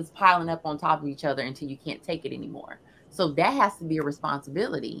things piling up on top of each other until you can't take it anymore. So that has to be a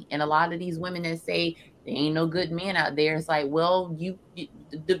responsibility. And a lot of these women that say there ain't no good men out there, it's like, well,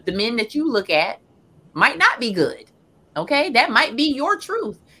 the men that you look at might not be good. Okay, that might be your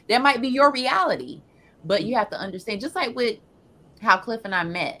truth. That might be your reality. But you have to understand, just like with how Cliff and I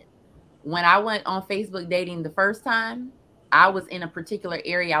met. When I went on Facebook dating the first time, I was in a particular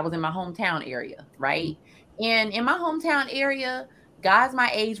area. I was in my hometown area, right? And in my hometown area, guys my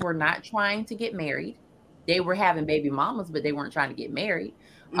age were not trying to get married. They were having baby mamas, but they weren't trying to get married.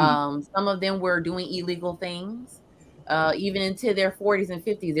 Some of them were doing illegal things. Even into their 40s and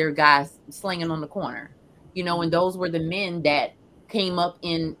 50s, there were guys slinging on the corner. You know, and those were the men that came up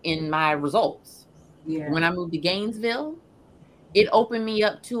in my results. Yeah. When I moved to Gainesville, it opened me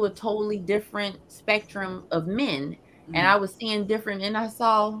up to a totally different spectrum of men. And I was seeing different, and I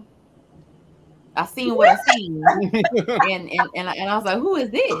seen what I seen. and I was like, who is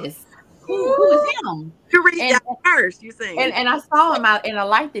this? Who is him? You read that first, you saying. And I saw him out, and I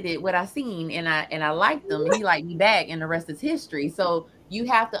liked it, what I seen, and I liked him, and he liked me back, and the rest is history. So you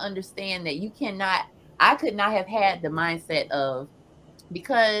have to understand that I could not have had the mindset of,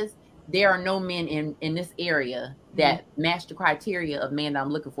 because there are no men in this area that match the criteria of man that I'm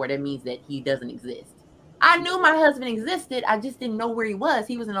looking for, that means that he doesn't exist. I knew my husband existed. I just didn't know where he was.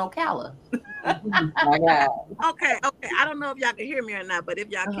 He was in Ocala. Okay. I don't know if y'all can hear me or not, but if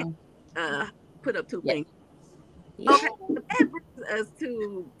y'all can put up two things. Okay, that brings us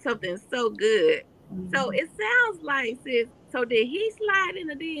to something so good. So it sounds like, sis, so did he slide in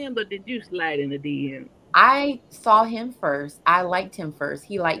the DM, or did you slide in the DM? I saw him first. I liked him first.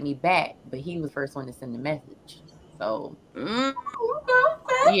 He liked me back, but he was the first one to send the message. So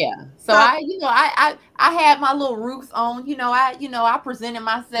yeah. So I had my little roots on. I presented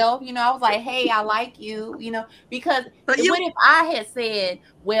myself. I was like, hey, I like you. Because what if I had said,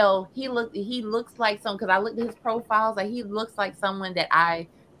 well, he looks like someone, because I looked at his profiles, like he looks like someone that I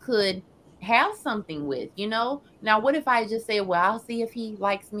could have something with. Now what if I just say, well, I'll see if he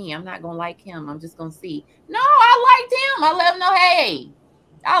likes me. I'm not gonna like him. I'm just gonna see. No, I liked him. I let him know, hey,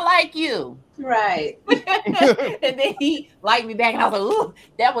 I like you. Right. And then he liked me back, and I was like, ooh,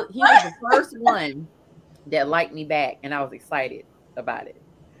 he was the first one that liked me back, and I was excited about it.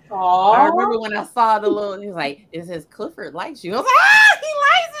 Aww. I remember when I saw the little, he was like, it says Clifford likes you. I was like, he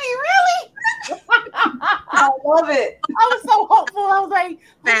likes me, really? I love it. I was so hopeful. I was like,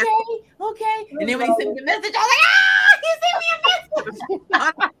 okay. And then when he sent me the message, I was like, he sent me a message.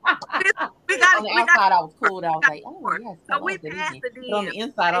 On the outside, I was cool. I was like, oh, yes. So we passed the DM. But on the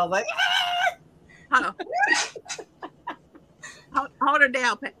inside, I was like, hold her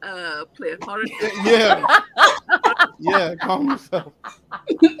down, Cliff. Hold her down. Yeah, calm yourself.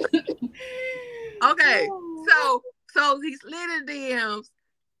 Okay, so he slid in DMs.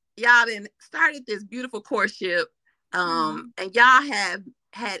 Y'all then started this beautiful courtship, and y'all have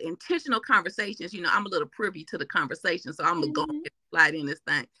had intentional conversations. I'm a little privy to the conversation, so I'm gonna go and slide in this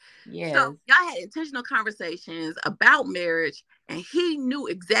thing. Yeah. So y'all had intentional conversations about marriage, and he knew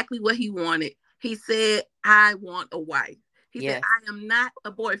exactly what he wanted. He said, I want a wife. He said, I am not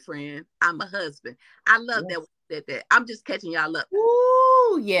a boyfriend. I'm a husband. I love that. Said that. I'm just catching y'all up.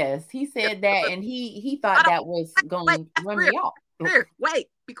 Ooh, yes. He said that, and he thought that was going to run me off. Wait,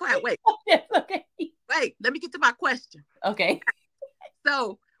 be quiet. Wait. Yes, okay. Wait, let me get to my question. Okay.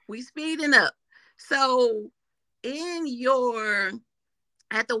 So we speeding up. So at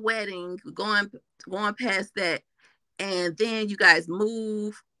the wedding, going past that, and then you guys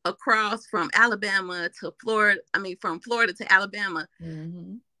move across from Alabama to Florida. From Florida to Alabama.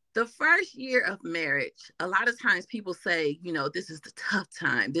 Mm-hmm. The first year of marriage, a lot of times people say, this is the tough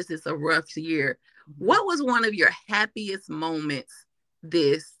time. This is a rough year. Mm-hmm. What was one of your happiest moments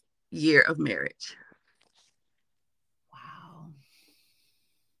this year of marriage?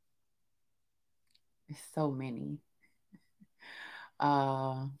 There's so many.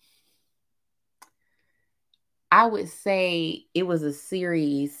 Uh, I would say it was a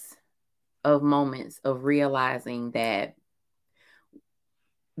series of moments of realizing that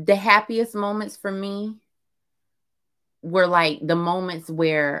the happiest moments for me were like the moments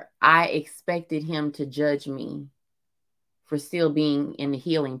where I expected him to judge me for still being in the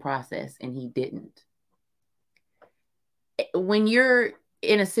healing process and he didn't. When you're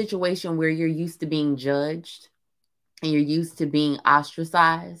in a situation where you're used to being judged and you're used to being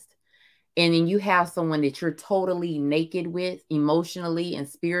ostracized, and then you have someone that you're totally naked with emotionally and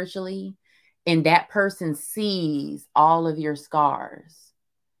spiritually, and that person sees all of your scars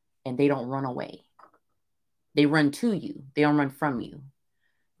and they don't run away. They run to you. They don't run from you.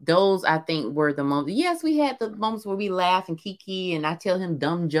 Those, I think, were the moments. Yes, we had the moments where we laugh and kiki and I tell him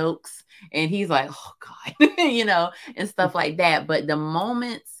dumb jokes and he's like, oh God, and stuff like that. But the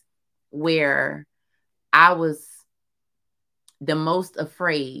moments where I was the most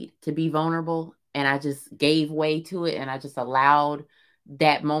afraid to be vulnerable and I just gave way to it and I just allowed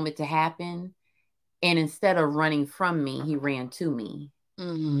that moment to happen. And instead of running from me, he ran to me.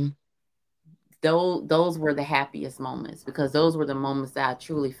 Mm-hmm. Those were the happiest moments because those were the moments that I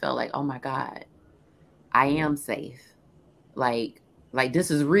truly felt like, oh my God, I am safe. Like this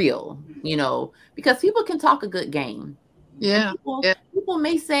is real, because people can talk a good game. Yeah. People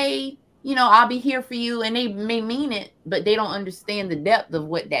may say, I'll be here for you, and they may mean it, but they don't understand the depth of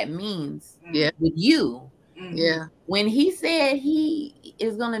what that means with you. Yeah. When he said he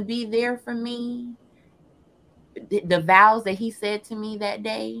is going to be there for me, the vows that he said to me that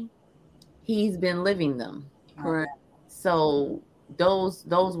day, he's been living them. Correct. So those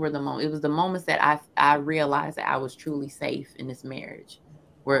were the moments. It was the moments that I realized that I was truly safe in this marriage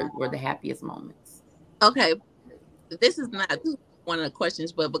were the happiest moments. Okay. This is not one of the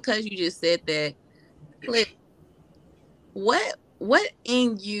questions, but because you just said that, what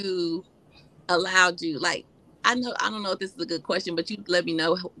in you allowed you, like, I don't know if this is a good question, but you let me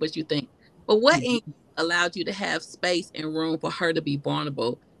know what you think. But what in you allowed you to have space and room for her to be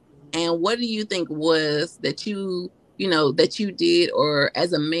vulnerable? And what do you think was that that you did, or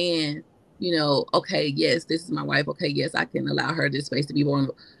as a man, okay, yes, this is my wife. Okay, yes, I can allow her this space to be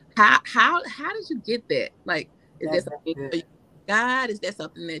vulnerable. How did you get that? Like, is that something God? Is that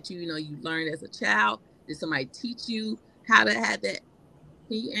something that you learned as a child? Did somebody teach you how to have that?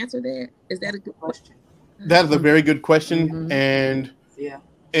 Can you answer that? Is that a good question? That is a very good question, Mm-hmm. and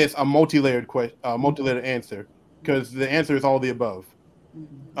it's a multi-layered question, multi-layered answer, because the answer is all the above.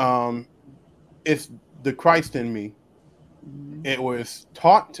 Mm-hmm. It's the Christ in me. Mm-hmm. It was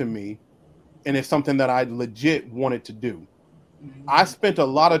taught to me, and it's something that I legit wanted to do. I spent a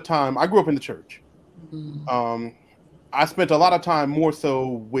lot of time. I grew up in the church. I spent a lot of time more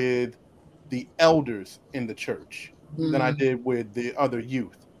so with the elders in the church than I did with the other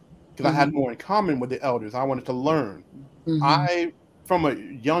youth, because I had more in common with the elders. I wanted to learn. From a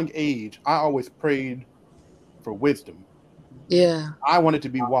young age, I always prayed for wisdom. Yeah. I wanted to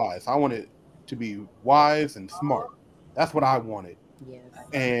be wise. I wanted to be wise and smart. That's what I wanted. Yes.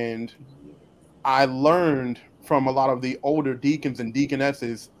 And I learned from a lot of the older deacons and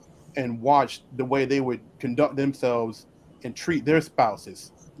deaconesses and watched the way they would conduct themselves and treat their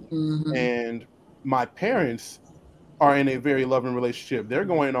spouses. And my parents are in a very loving relationship. They're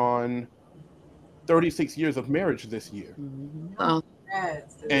going on 36 years of marriage this year.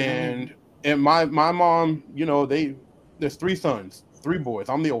 And my mom, there's 3 sons, 3 boys.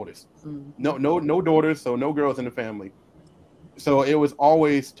 I'm the oldest. No daughters, so no girls in the family. So it was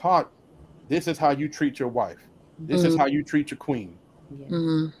always taught, this is how you treat your wife. This is how you treat your queen.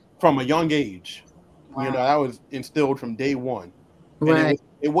 From a young age. That was instilled from day one. And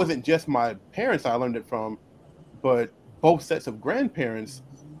it wasn't just my parents I learned it from, but both sets of grandparents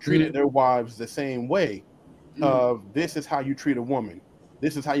treated their wives the same way. Of this is how you treat a woman.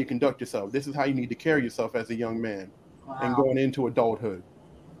 This is how you conduct yourself. This is how you need to carry yourself as a young man and going into adulthood.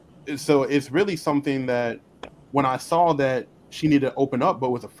 So it's really something that when I saw that she needed to open up but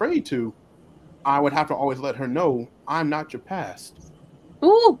was afraid to, I would have to always let her know, I'm not your past.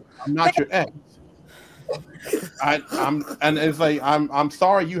 Ooh. I'm not your ex. And it's like I'm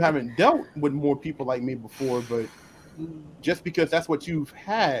sorry you haven't dealt with more people like me before, but just because that's what you've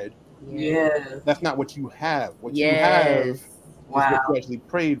had, that's not what you have. What you have is what you actually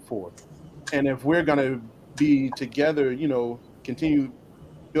prayed for. And if we're gonna be together, continue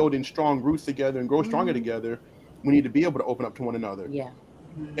building strong roots together and grow stronger together, we need to be able to open up to one another.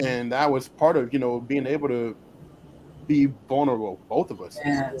 And that was part of being able to be vulnerable, both of us.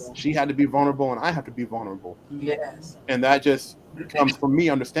 She had to be vulnerable and I have to be vulnerable. And that just comes from me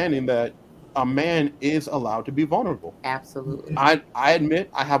understanding that a man is allowed to be vulnerable. Absolutely. I admit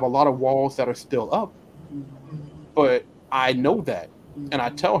I have a lot of walls that are still up, but I know that. And I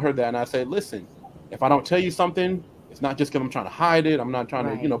tell her that, and I say, listen, if I don't tell you something, it's not just because I'm trying to hide it. I'm not trying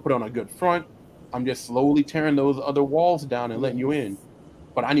to, put on a good front. I'm just slowly tearing those other walls down and letting you in.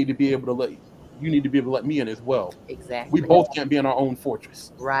 But I need to be able to you need to be able to let me in as well. Exactly. We both can't be in our own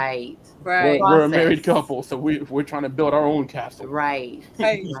fortress. Right. We're a married couple, so we're trying to build our own castle. Right.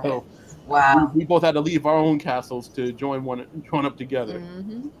 So wow. we both had to leave our own castles to join up together.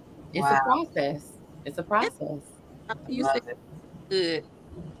 It's a process. It's a process. You said good.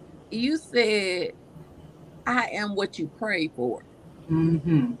 You said, I am what you pray for.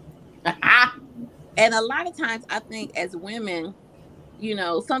 Mm-hmm. And a lot of times I think as women,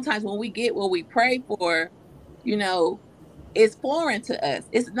 sometimes when we get what we pray for, it's foreign to us.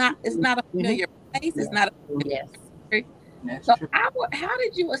 It's not a familiar place. It's not a familiar place. So how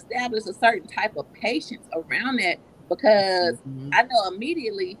did you establish a certain type of patience around that? Because I know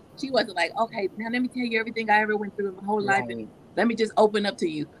immediately she wasn't like, okay, now let me tell you everything I ever went through in my whole life. And let me just open up to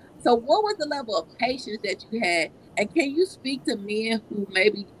you. So what was the level of patience that you had? And can you speak to men who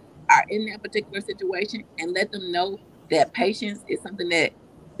maybe are in that particular situation and let them know that patience is something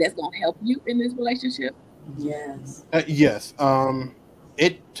that's going to help you in this relationship? Yes. Yes.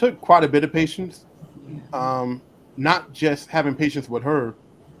 It took quite a bit of patience. Not just having patience with her,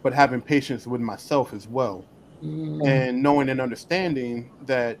 but having patience with myself as well. And knowing and understanding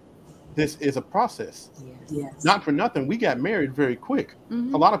that this is a process. Yes. Not for nothing, we got married very quick.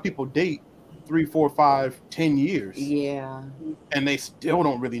 A lot of people date 3, 4, 5, 10 years. Yeah. And they still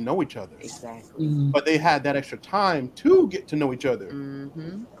don't really know each other. Exactly. But they had that extra time to get to know each other.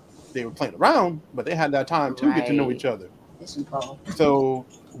 They were playing around, but they had that time to get to know each other. So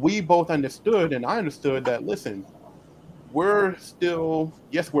we both understood, and I understood that, listen, we're still,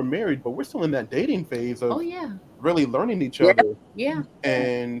 yes, we're married, but we're still in that dating phase of really learning each other. Yeah.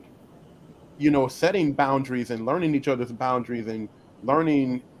 And, setting boundaries and learning each other's boundaries and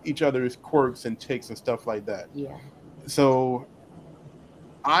learning each other's quirks and takes and stuff like that. Yeah. So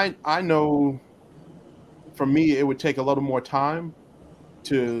I know for me, it would take a little more time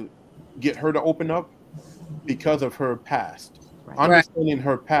to get her to open up because of her past. Understanding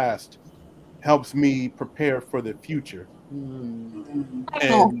her past helps me prepare for the future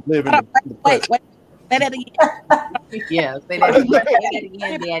and live in the present. Wait, say that again. Yeah, say that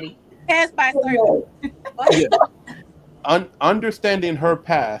again, Daddy. Past by Understanding her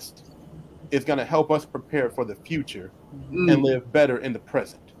past is going to help us prepare for the future and live better in the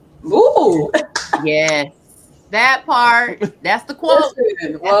present. Ooh. Yes. That part. That's the quote.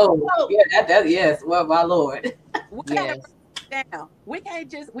 Whoa. Yeah, that yes. Well, my Lord. We can't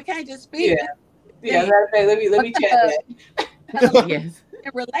just speak. Yeah. Let me chat that. Yes.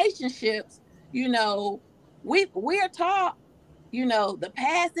 In relationships, we're taught, the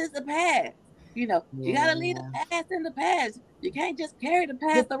past is the past. You gotta leave the past in the past. You can't just carry the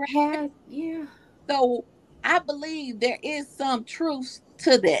past around. Yeah. So I believe there is some truth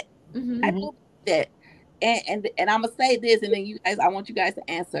to that. I believe that. And I'm gonna say this, and then I want you guys to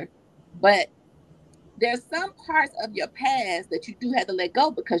answer. But there's some parts of your past that you do have to let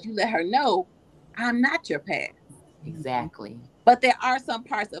go because you let her know, I'm not your past. Exactly. But there are some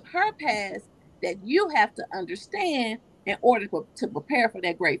parts of her past that you have to understand in order to prepare for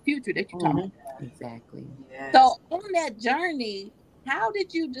that great future that you're talking about. Exactly. Yes. So on that journey, how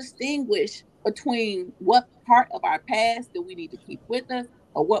did you distinguish between what part of our past that we need to keep with us,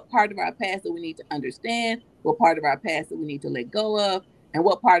 or what part of our past that we need to understand, what part of our past that we need to let go of, and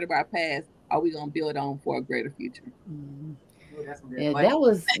what part of our past are we going to build on for a greater future? Yeah, that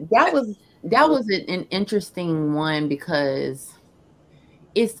was an interesting one because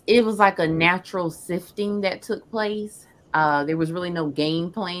it was like a natural sifting that took place. There was really no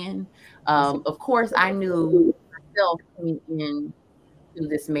game plan. Of course, I knew myself coming into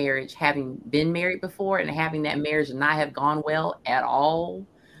this marriage, having been married before and having that marriage not have gone well at all.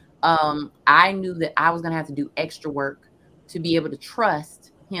 I knew that I was going to have to do extra work to be able to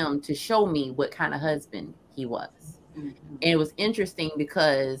trust him to show me what kind of husband he was. And it was interesting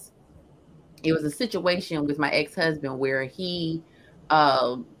because it was a situation with my ex-husband where he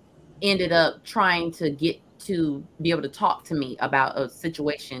ended up trying to get to be able to talk to me about a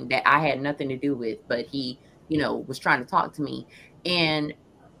situation that I had nothing to do with, but he, was trying to talk to me. And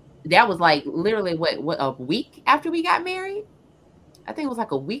that was like literally what a week after we got married. I think it was like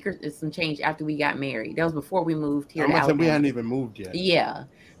a week or some change after we got married. That was before we moved here to Alabama. We hadn't even moved yet. Yeah.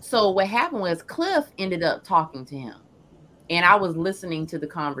 So what happened was Cliff ended up talking to him, and I was listening to the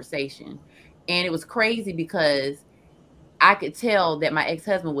conversation, and it was crazy because I could tell that my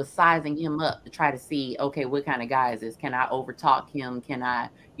ex-husband was sizing him up to try to see, okay, what kind of guy is this? Can I overtalk him? Can I,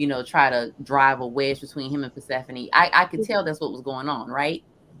 try to drive a wedge between him and Persephone? I could tell that's what was going on, right?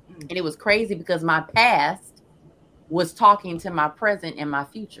 And it was crazy because my past was talking to my present and my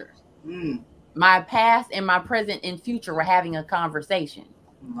future. My past and my present and future were having a conversation.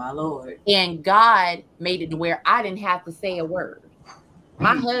 My Lord. And God made it to where I didn't have to say a word.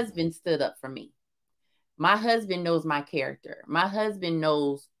 My husband stood up for me. My husband knows my character. My husband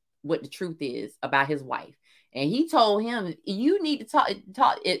knows what the truth is about his wife. And he told him, you need to talk.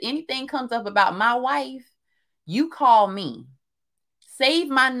 If anything comes up about my wife, you call me. Save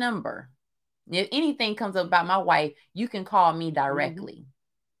my number. If anything comes up about my wife, you can call me directly.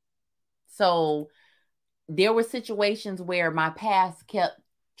 So there were situations where my past kept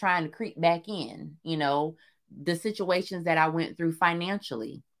trying to creep back in, the situations that I went through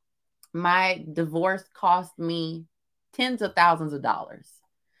financially. My divorce cost me tens of thousands of dollars,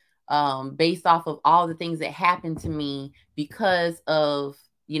 based off of all the things that happened to me because of,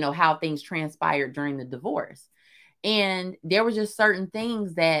 how things transpired during the divorce. And there were just certain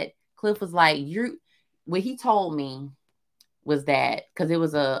things that Cliff was like, what he told me was that, because it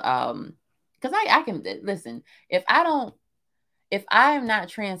was because I can listen, if I am not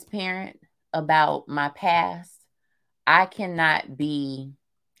transparent about my past, I cannot be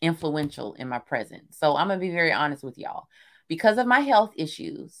influential in my present. So I'm going to be very honest with y'all. Because of my health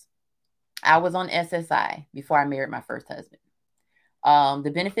issues, I was on SSI before I married my first husband.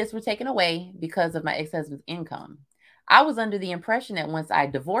 The benefits were taken away because of my ex-husband's income. I was under the impression that once I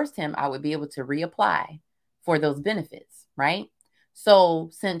divorced him, I would be able to reapply for those benefits, right? So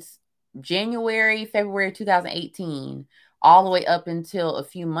since January, February 2018, all the way up until a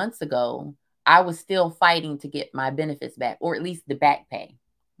few months ago, I was still fighting to get my benefits back, or at least the back pay,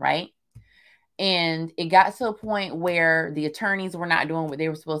 right? And it got to a point where the attorneys were not doing what they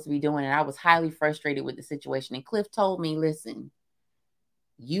were supposed to be doing, and I was highly frustrated with the situation. And Cliff told me, listen,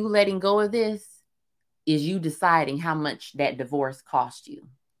 you letting go of this is you deciding how much that divorce cost you.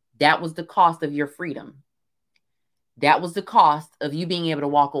 That was the cost of your freedom. That was the cost of you being able to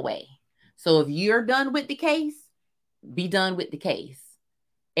walk away. So if you're done with the case, be done with the case.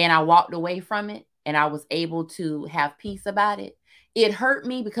 And I walked away from it, and I was able to have peace about it. It hurt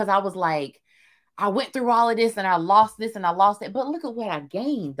me because I was like, I went through all of this and I lost this and I lost it. But look at what I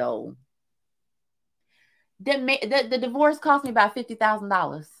gained, though. The divorce cost me about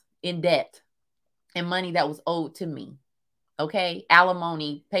 $50,000 in debt and money that was owed to me. Okay?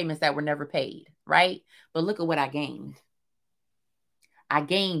 Alimony payments that were never paid, right? But look at what I gained. I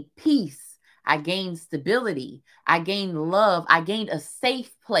gained peace. I gained stability. I gained love. I gained a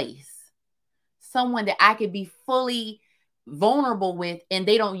safe place. Someone that I could be fully vulnerable with and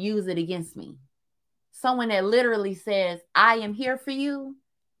they don't use it against me. Someone that literally says, I am here for you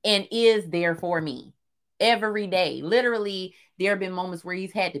and is there for me every day. Literally, there have been moments where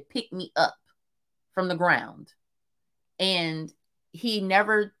he's had to pick me up from the ground. And he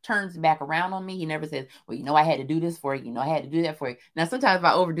never turns back around on me. He never says, well, I had to do this for you. I had to do that for you. Now, sometimes if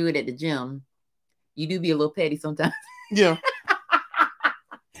I overdo it at the gym, you do be a little petty sometimes. Yeah.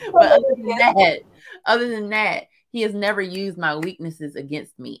 But other than that, he has never used my weaknesses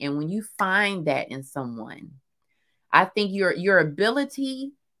against me. And when you find that in someone, I think your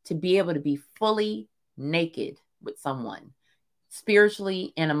ability to be able to be fully naked with someone,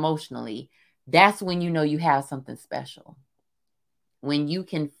 spiritually and emotionally, that's when you have something special. When you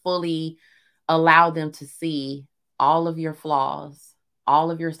can fully allow them to see all of your flaws,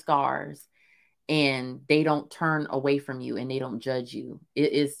 all of your scars, and they don't turn away from you and they don't judge you.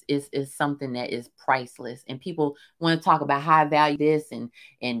 It is something that is priceless. And people want to talk about high value this and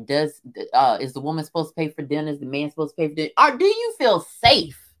is the woman supposed to pay for dinner? Is the man supposed to pay for dinner? Or do you feel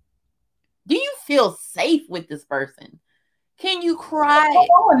safe? Do you feel safe with this person? Can you cry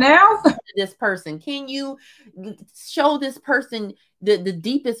now to this person? Can you show this person the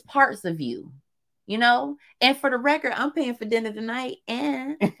deepest parts of you? And for the record, I'm paying for dinner tonight,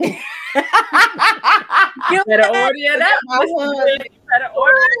 and you better order it up. You better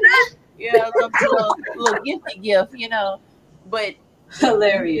order it up. Yeah, little gift, But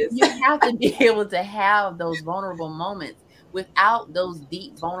hilarious. You have to be able to have those vulnerable moments. Without those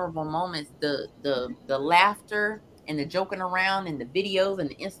deep, vulnerable moments, the laughter and the joking around and the videos and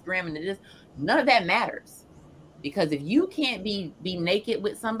the Instagram and this, none of that matters. Because if you can't be naked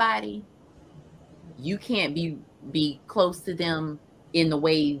with somebody, you can't be close to them in the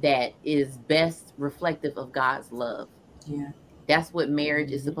way that is best reflective of God's love. Yeah. That's what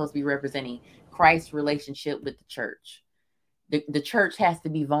marriage is supposed to be representing. Christ's relationship with the church. The church has to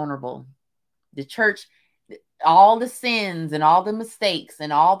be vulnerable. The church, all the sins and all the mistakes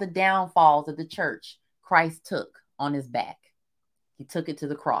and all the downfalls of the church, Christ took on his back. He took it to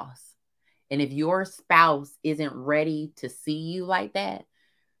the cross. And if your spouse isn't ready to see you like that,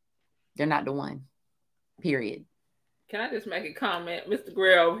 they're not the one. Period. Can I just make a comment? Mr.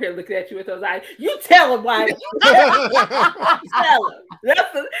 Grier over here looking at you with those eyes. You tell him, why? Tell him.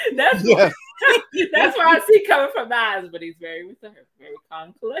 That's where I see coming from the eyes, but he's very reserved, very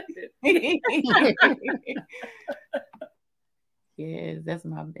calm, collected. Yes, that's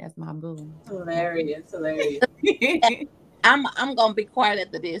my boo. Hilarious. I'm gonna be quiet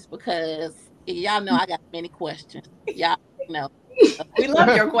after this because y'all know I got many questions. Y'all know. We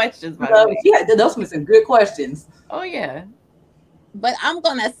love your questions, by the way. Yeah, those were some good questions. Oh yeah. But I'm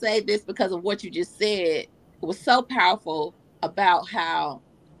gonna say this because of what you just said. It was so powerful about how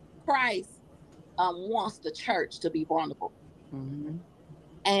Christ wants the church to be vulnerable. Mm-hmm.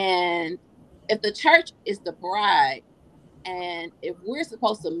 And if the church is the bride, and if we're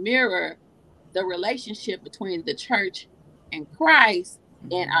supposed to mirror the relationship between the church and Christ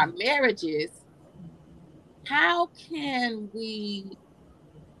in our marriages, how can we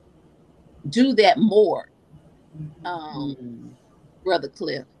do that more, Brother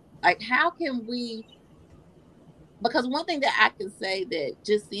Cliff? Like, how can we? Because one thing that I can say that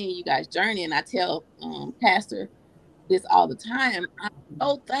just seeing you guys journey, and I tell Pastor this all the time, I'm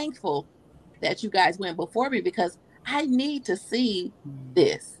so thankful that you guys went before me because I need to see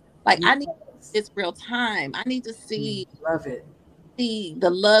this. Like, I need this real time. I need to see, see the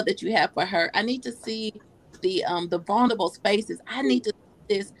love that you have for her. I need to see the vulnerable spaces. I need to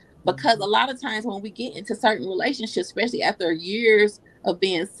see this because a lot of times when we get into certain relationships, especially after years of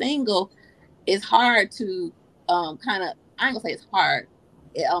being single, it's hard to kind of, I ain't gonna say it's hard.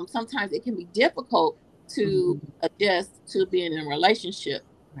 Sometimes it can be difficult to adjust to being in a relationship.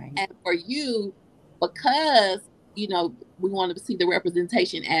 Right. And for you, because, you know, we wanted to see the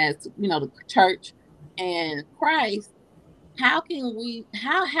representation as, you know, the church and Christ, how can we,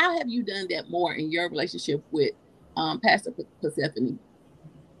 how have you done that more in your relationship with Pastor Persephone?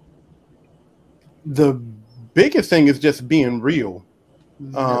 The biggest thing is just being real.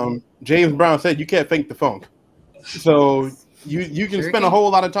 James Brown said you can't fake the funk. So you can spend a whole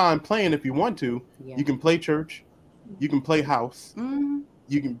lot of time playing if you want to. Yeah. You can play church, you can play house,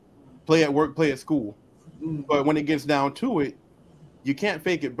 you can play at work, play at school. But when it gets down to it, you can't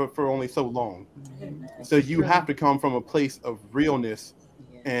fake it, but for only so long. So you have to come from a place of realness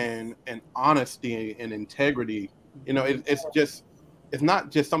and honesty and integrity. You know, it's not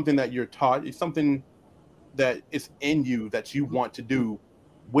just something that you're taught. It's something that is in you that you want to do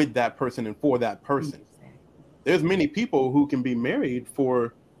with that person and for that person. There's many people who can be married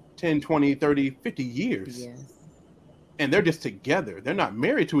for 10, 20, 30, 50 years. Yes. And they're just together. They're not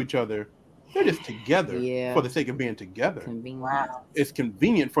married to each other. They're just together for the sake of being together. Wow. It's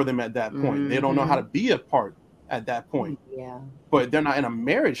convenient for them at that point. They don't know how to be apart at that point. Yeah. But they're not in a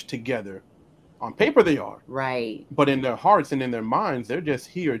marriage together. On paper they are. Right. But in their hearts and in their minds, they're just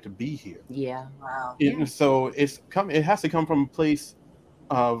here to be here. Yeah. Wow. So it has to come from a place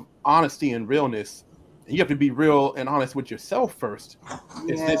of honesty and realness. And you have to be real and honest with yourself first.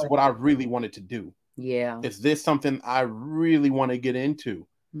 Is this what I really wanted to do? Yeah. Is this something I really want to get into?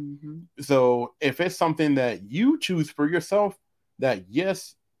 So if it's something that you choose for yourself, that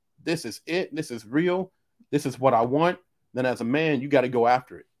yes, this is it, this is real, this is what I want, then as a man, you got to go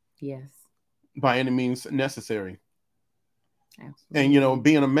after it. Yes. By any means necessary. Absolutely. And, you know,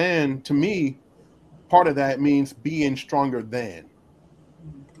 being a man, to me, part of that means being stronger than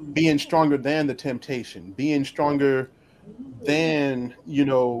the temptation, being stronger than, you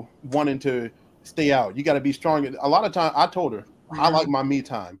know, wanting to stay out. You got to be stronger. A lot of time I told her, I like my me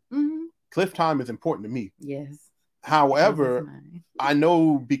time. Cliff time is important to me. Yes. However, I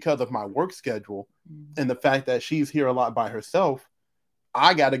know because of my work schedule and the fact that she's here a lot by herself,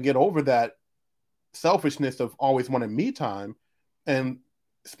 I got to get over that selfishness of always wanting me time and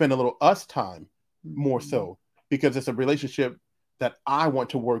spend a little us time more so, because it's a relationship that I want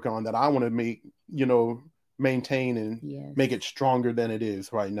to work on, that I want to make, you know, maintain and make it stronger than it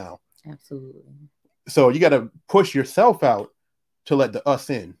is right now. Absolutely. So you got to push yourself out to let the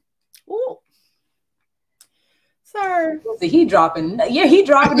us in. Ooh. Sir. He dropping. Yeah, he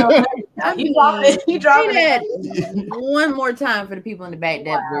dropping. He dropping it. One more time for the people in the back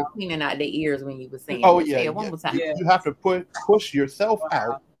that were cleaning out their ears when you were saying. Oh, Say it one more time. You have to push yourself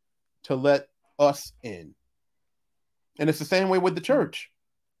out to let us in. And it's the same way with the church.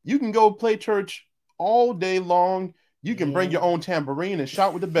 You can go play church all day long. You can bring your own tambourine and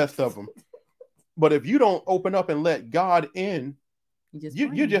shout with the best of them. But if you don't open up and let God in,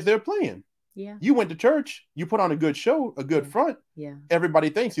 you're just there playing. Yeah. You went to church, you put on a good show, a good front. Yeah. Everybody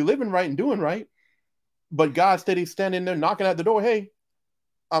thinks you're living right and doing right. But God steady standing there knocking at the door. Hey,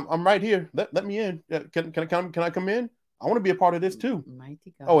 I'm right here. Let me in. Can I come in? I want to be a part of this too.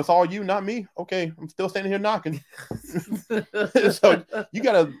 Mighty God. Oh, it's all you, not me. Okay, I'm still standing here knocking. So you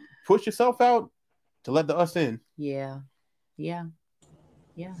gotta push yourself out to let the us in. Yeah. Yeah.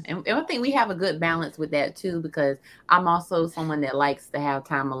 Yeah. And I think we have a good balance with that too, because I'm also someone that likes to have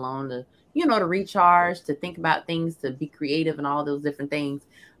time alone to, to recharge, to think about things, to be creative and all those different things.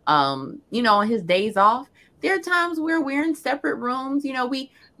 On his days off, there are times where we're in separate rooms.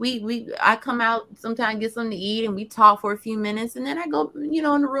 I come out sometimes, get something to eat, and we talk for a few minutes, and then I go, in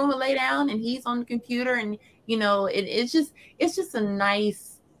the room and lay down, and he's on the computer, and it's just a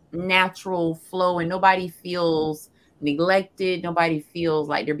nice natural flow, and nobody feels neglected. Nobody feels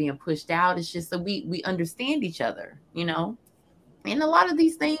like they're being pushed out. It's just that we understand each other, and a lot of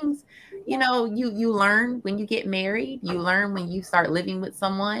these things, you learn when you get married, you learn when you start living with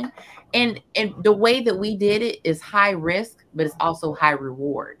someone, and the way that we did it is high risk, but it's also high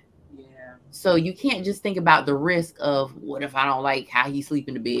reward. Yeah. So you can't just think about the risk of what if I don't like how he sleep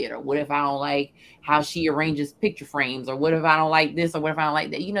in the bed, or what if I don't like how she arranges picture frames, or what if I don't like this, or what if I don't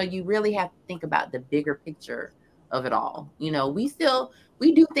like that. You really have to think about the bigger picture of it all. We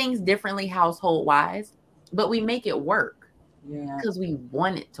do things differently household wise, but we make it work. Yeah. Because we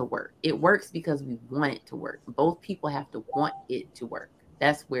want it to work. It works because we want it to work. Both people have to want it to work.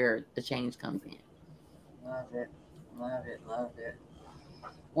 That's where the change comes in. Love it. Love it. Love it.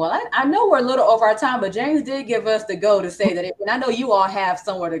 Well, I know we're a little over our time, but James did give us the go to say that, and I know you all have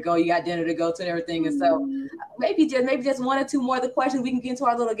somewhere to go. You got dinner to go to and everything. And so maybe just one or two more of the questions we can get into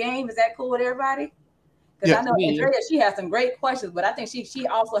our little game. Is that cool with everybody? Because I know Andrea, she has some great questions, but I think she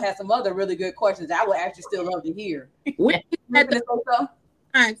also has some other really good questions that I would actually still love to hear. All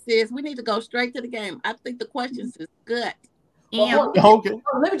right, sis, we need to go straight to the game. I think the questions is good. Well, okay.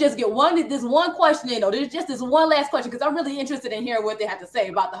 Let me just get this one question in. There's just this one last question, because I'm really interested in hearing what they have to say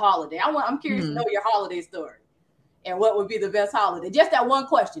about the holiday. I'm curious to know your holiday story and what would be the best holiday. Just that one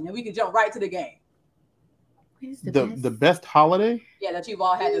question, and we can jump right to the game. The best holiday? Yeah, that you've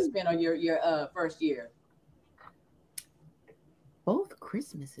all had to spend on your first year. Both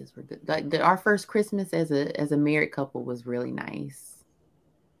Christmases were good. Like our first Christmas as a married couple was really nice.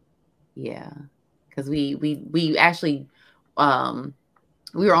 Yeah, because we actually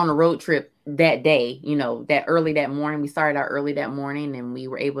we were on a road trip that day. That early that morning. We started out early that morning, and we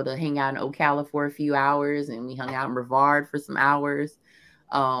were able to hang out in Ocala for a few hours, and we hung out in Brevard for some hours.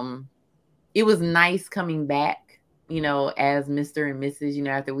 It was nice coming back, as Mr. and Mrs.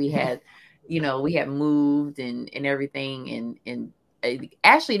 After we had. We had moved and everything. And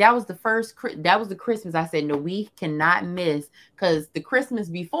actually that was the Christmas I said, no, we cannot miss, because the Christmas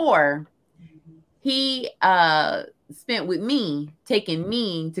before he spent with me, taking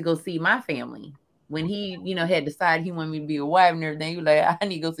me to go see my family. When he, had decided he wanted me to be a wife and everything, he was like, I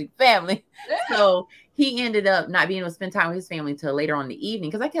need to go see family. So he ended up not being able to spend time with his family until later on in the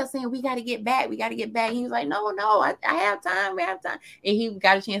evening. Because I kept saying, we got to get back. And he was like, no, I have time. We have time. And he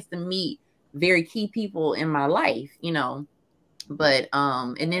got a chance to meet very key people in my life, but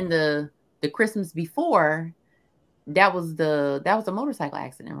and then the Christmas before, that was a motorcycle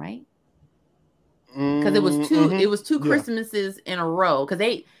accident, right? Because it was two Christmases in a row, because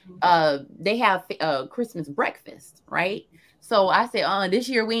they have Christmas breakfast, right? So I said, this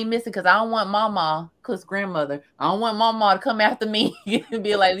year we ain't missing, because I don't want Mama, because grandmother, I don't want Mama to come after me and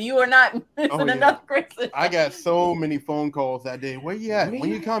be like, you are not missing another Christmas. I got so many phone calls that day. Where you at? When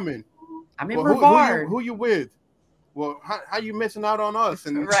you coming? I'm in Brevard. Who you with? Well, how you missing out on us?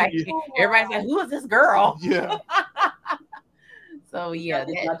 And right. Everybody's like, who is this girl? Yeah. So yeah,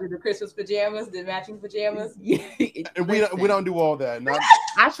 I do the Christmas pajamas, the matching pajamas. Yeah. And we don't do all that. No.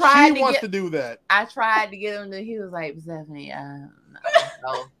 I tried. She wants to do that. I tried to get him to. He was like, Stephanie,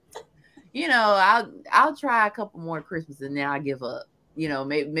 no. I'll try a couple more Christmases and then I'll give up.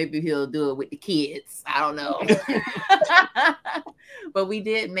 Maybe he'll do it with the kids. I don't know. But we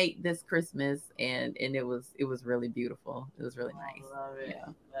did make this Christmas, and it was really beautiful. It was really nice. Love it. Yeah.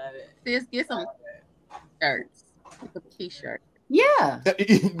 Love it. Just get some shirts. A t-shirt. Yeah.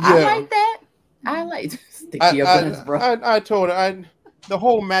 I like that. I like I told her the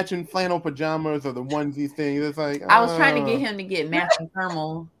whole matching flannel pajamas or the onesie thing. It's like I was trying to get him to get matching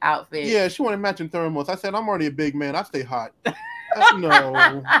thermal outfits. Yeah, she wanted matching thermals. I said, I'm already a big man. I stay hot.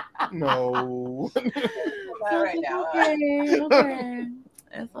 No. Not right now. Okay.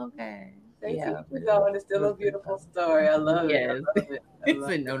 It's okay. Yeah, going. It's still a beautiful story. I love it. I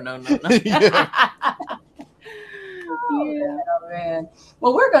love it. No. Oh, man.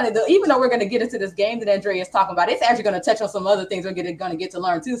 Well, we're gonna do, even though we're gonna get into this game that Andrea is talking about, it's actually gonna touch on some other things we're gonna get to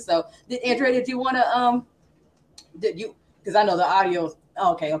learn too. So, Andrea, did you want to did you? Because I know the audio.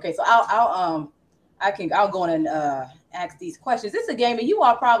 Okay. So I'll go in and ask these questions. This is a game, and you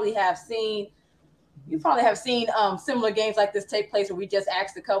all probably have seen. You probably have seen similar games like this take place where we just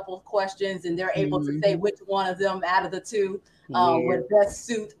ask a couple of questions and they're able to say which one of them out of the two would best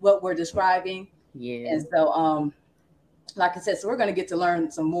suit what we're describing. Yeah. And so, like I said, so we're going to get to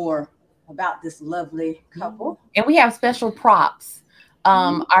learn some more about this lovely couple. And we have special props.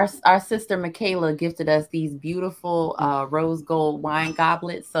 Our sister Michaela gifted us these beautiful rose gold wine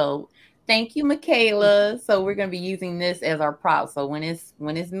goblets. So thank you, Michaela. So we're going to be using this as our prop. So when it's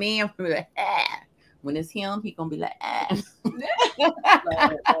me, I'm going to be like, when it's him, he's going to be like, Love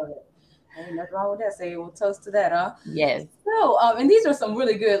it. Ain't nothing wrong with that. Say we'll toast to that, huh? Yes. So, and these are some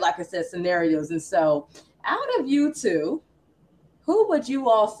really good, like I said, scenarios. And so, out of you two, who would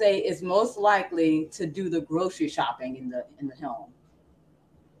you all say is most likely to do the grocery shopping in the home?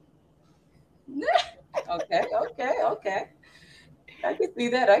 Okay. I can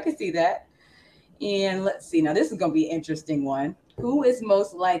see that. And let's see. Now, this is going to be an interesting one. Who is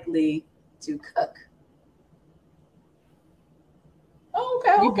most likely to cook?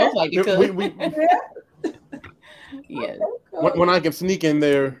 Okay. We both like to cook. Yeah. When I can sneak in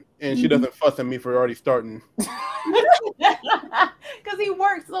there and she doesn't fuss at me for already starting. Because he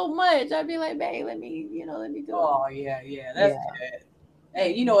works so much. I'd be like, babe, let me do it. Oh, yeah. That's good.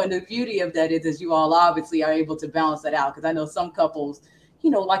 Hey, and the beauty of that is you all obviously are able to balance that out. Because I know some couples,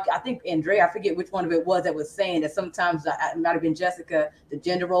 like I think Andrea, I forget which one of it was that was saying that sometimes it might have been Jessica, the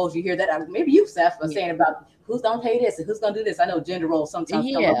gender roles you hear that. Maybe you, Seth, was saying about who's gonna pay this and who's gonna do this. I know gender roles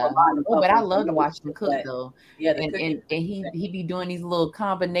sometimes come up a lot. But I love to watch him cook though. Yeah, and he be doing these little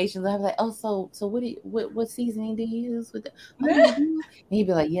combinations. I was like, oh, so what seasoning do you use with it? And he'd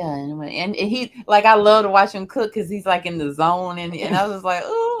be like, yeah, and he like I love to watch him cook because he's like in the zone and I was like,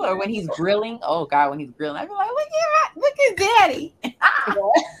 oh, or when he's grilling, oh God, when he's grilling, I'd be like, look at daddy.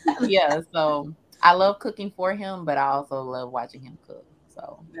 Yeah, so I love cooking for him, but I also love watching him cook.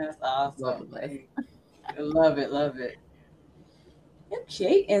 So that's awesome. Love it.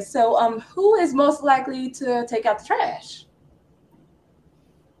 Okay, and so who is most likely to take out the trash?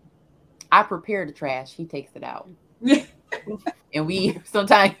 I prepare the trash. He takes it out. And we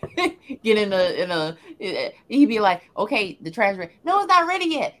sometimes get in a he'd be like, okay, the trash ready. No, it's not ready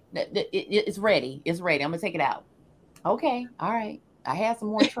yet. It's ready. I'm gonna take it out. Okay, all right. I had some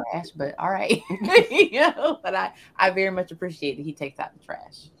more trash, but all right. But I very much appreciate that he takes out the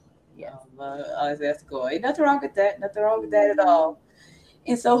trash. Yeah, that's cool. Ain't nothing wrong with that. Nothing wrong with that at all.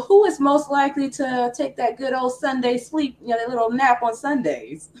 And so, who is most likely to take that good old Sunday sleep? That little nap on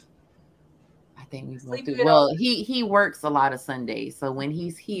Sundays. I think we both do. Well, he works a lot of Sundays, so when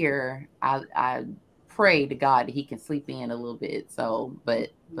he's here, I pray to God that he can sleep in a little bit. So, but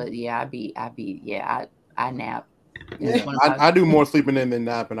yeah, I nap. Yeah, I do more sleeping in than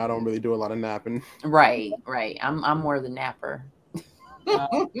napping. I don't really do a lot of napping. Right. I'm more the napper.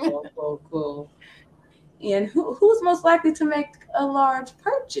 Cool. And who's most likely to make a large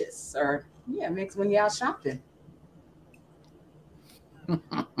purchase or makes when you're out shopping? Now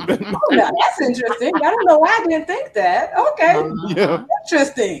that's interesting. I don't know why I didn't think that. Okay.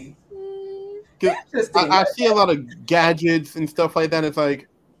 Interesting. I see a lot of gadgets and stuff like that. It's like,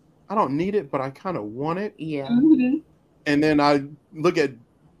 I don't need it, but I kind of want it. Yeah. Mm-hmm. And then I look at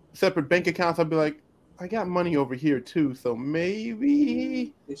separate bank accounts. I'll be like, I got money over here too, so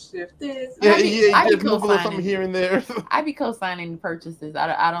maybe shift this. I just move a little something here and there. I be co-signing purchases.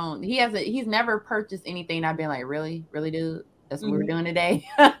 I don't. He's never purchased anything. I've been like, really, dude. That's what we're doing today.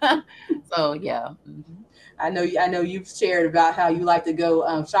 So yeah. Mm-hmm. I know you've shared about how you like to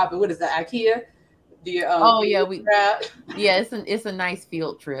go shopping. What is that, IKEA? It's a nice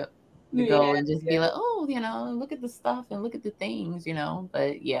field trip to go and just be like, oh, look at the stuff and look at the things,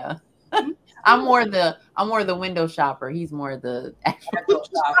 But yeah. I'm more the window shopper. He's more the actual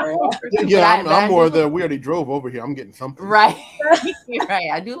shopper. Yeah, I'm more the we already drove over here. I'm getting something. Right.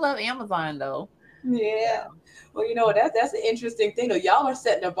 Right. I do love Amazon though. Yeah. Well, that's an interesting thing though. Y'all are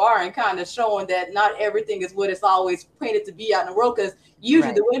setting a bar and kind of showing that not everything is what it's always painted to be out in the world. Because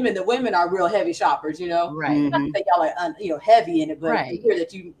usually the women are real heavy shoppers. Right. Mm-hmm. Not that y'all are heavy in it, but to hear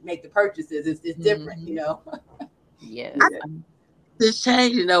that you make the purchases is different. Yes. This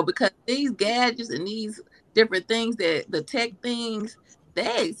change, because these gadgets and these different things that the tech things,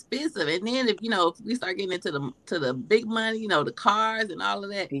 they're expensive. And then if we start getting into the big money, the cars and all of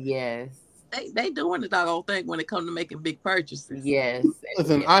that. Yes. They doing the doggone thing when it comes to making big purchases. Yes.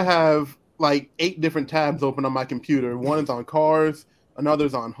 Listen, I have like 8 different tabs open on my computer. One is on cars,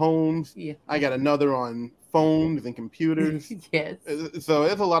 another's on homes. Yeah. I got another on phones and computers. Yes. So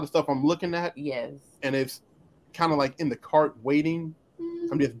there's a lot of stuff I'm looking at. Yes. And it's kind of like in the cart waiting.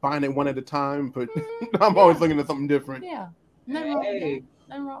 I'm just buying it one at a time, but I'm always looking at something different. Yeah. Hey,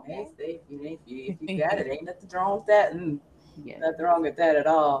 Nothing wrong. hey, if you got it, ain't nothing wrong with that. Yeah. Nothing wrong with that at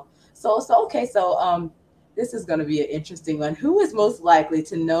all. So okay, so this is going to be an interesting one. Who is most likely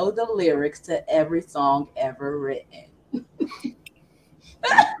to know the lyrics to every song ever written?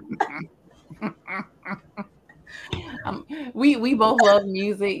 We both love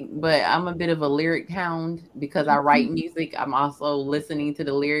music, but I'm a bit of a lyric hound because I write music. I'm also listening to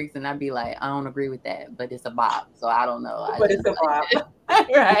the lyrics, and I'd be like, I don't agree with that, but it's a bop, so I don't know. But it's a bop,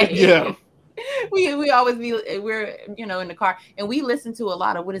 right? Yeah. We always we're in the car, and we listen to a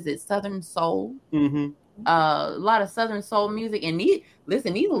lot of Southern soul. Mm-hmm. A lot of Southern soul music, and these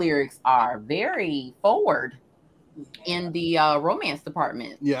lyrics are very forward in the romance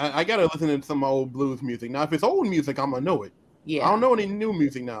department. Yeah, I gotta listen to some old blues music. Now, if it's old music, I'm gonna know it. Yeah, I don't know any new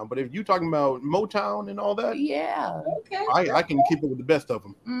music now, but if you're talking about Motown and all that, yeah, okay, I can keep it with the best of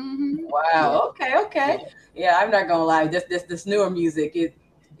them. Mm-hmm. Wow. Yeah. Okay. Yeah, I'm not gonna lie. This newer music,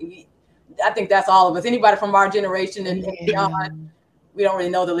 I think that's all of us. Anybody from our generation and beyond, we don't really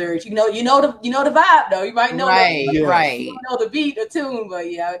know the lyrics. You know the vibe though. You might know right. You don't know the beat or tune, but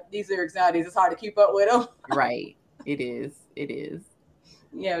yeah, these lyrics nowadays it's hard to keep up with them. Right. It is.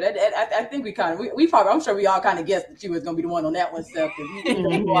 Yeah, I think we probably, I'm sure we all kind of guessed that she was gonna be the one on that one stuff.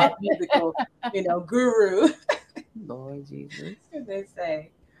 You are musical, guru. Lord Jesus. What they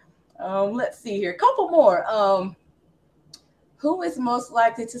say. Let's see here. A couple more. Who is most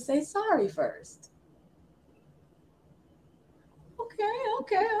likely to say sorry first? Okay.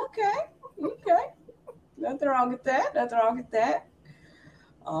 Nothing wrong with that.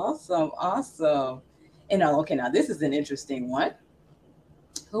 Awesome. And now this is an interesting one.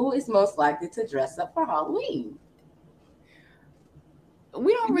 Who is most likely to dress up for Halloween?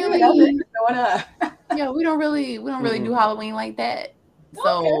 We don't really. Yeah, we don't really do Halloween like that.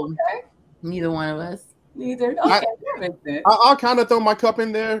 So okay. Neither one of us. Neither. Okay, I'll kind of throw my cup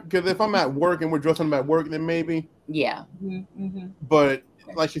in there because if I'm at work and we're dressing up at work, then maybe. Yeah. Mm-hmm. But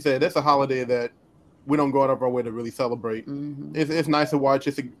like she said, that's a holiday that we don't go out of our way to really celebrate. Mm-hmm. It's nice to watch.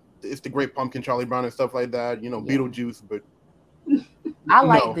 It's the Great Pumpkin, Charlie Brown, and stuff like that. Beetlejuice, but. I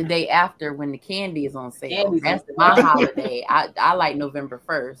like the day after when the candy is on sale. That's my holiday. I like November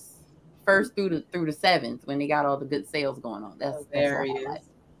 1st through the 7th when they got all the good sales going on. That's there he is.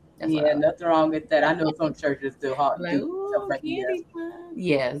 Yeah, nothing wrong with that. I know some churches still hard like, stuff like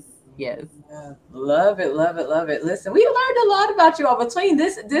Yes. Yeah. Love it. Listen, we learned a lot about you all between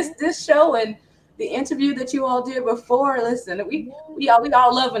this show and the interview that you all did before. Listen, we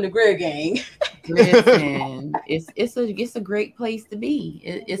all loving the Grier gang. Listen, it's a great place to be.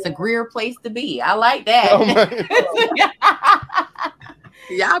 It's a Grier place to be. I like that. Oh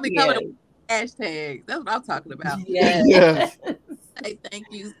y'all becoming hashtags. That's what I'm talking about. Yes. Say thank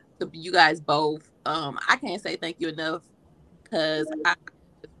you to you guys both. I can't say thank you enough because I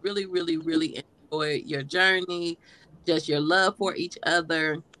really, really, really enjoyed your journey, just your love for each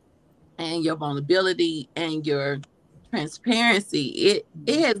other, and your vulnerability and your transparency.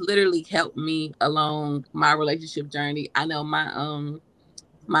 It has literally helped me along my relationship journey. I know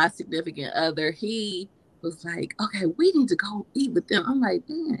my significant other, he was like, okay, we need to go eat with them. I'm like,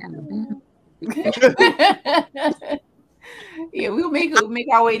 man, Alabama. Yeah, we'll make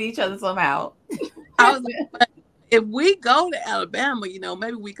our way to each other somehow. I was like, if we go to Alabama,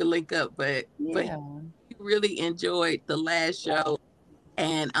 maybe we could link up. But we really enjoyed the last show.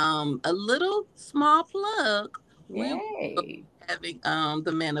 And a little small plug. We'll be having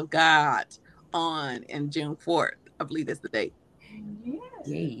the Man of God on in June 4th. I believe that's the date.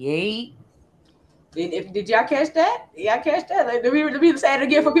 Yay. Did y'all catch that? Y'all catch that? Like, let me say it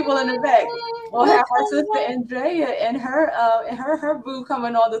again for people in the back. We'll have our sister Andrea and her boo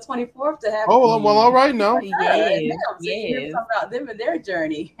coming on the 24th to have. Oh well, all right now. Yes. Talk about them and their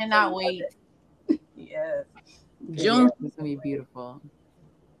journey. Cannot wait. Yes. June is gonna be beautiful.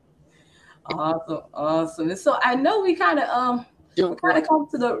 Awesome. And so I know we kind of come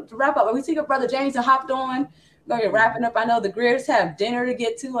to the wrap up. We see your brother James and hopped on. We're going to be wrapping up. I know the Griers have dinner to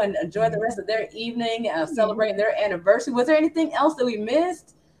get to and enjoy the rest of their evening, celebrating their anniversary. Was there anything else that we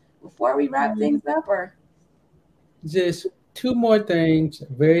missed before we wrap things up? Or just two more things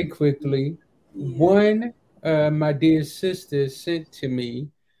very quickly. One, my dear sister sent to me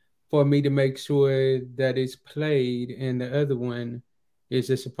for me to make sure that it's played, and the other one is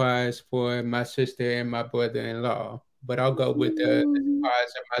a surprise for my sister and my brother-in-law. but I'll go with the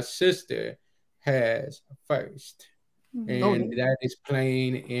surprise that my sister has first. And that is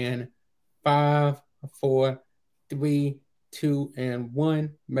playing in 5, 4, 3, 2, and 1.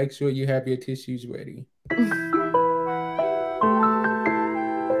 Make sure you have your tissues ready.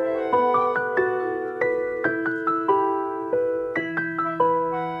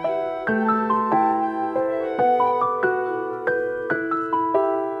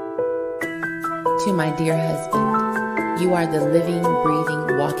 To my dear husband, you are the living,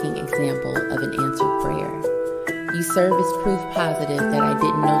 breathing, walking example of an answered prayer. You serve as proof positive that I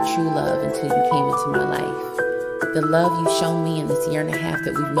didn't know true love until you came into my life. The love you've shown me in this year and a half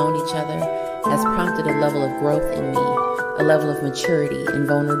that we've known each other has prompted a level of growth in me, a level of maturity and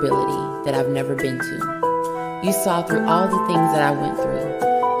vulnerability that I've never been to. You saw through all the things that I went through,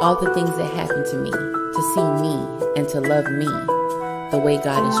 all the things that happened to me, to see me and to love me the way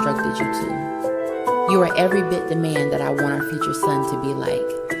God instructed you to. You are every bit the man that I want our future son to be like,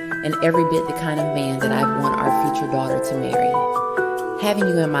 and every bit the kind of man that I want our future daughter to marry. Having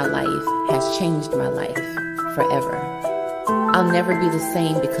you in my life has changed my life forever. I'll never be the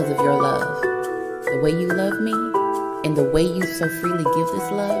same because of your love. The way you love me and the way you so freely give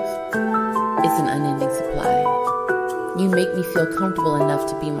this love, it's an unending supply. You make me feel comfortable enough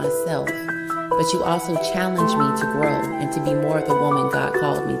to be myself, but you also challenge me to grow and to be more of the woman God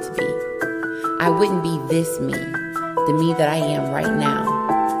called me to be. I wouldn't be this me, the me that I am right now,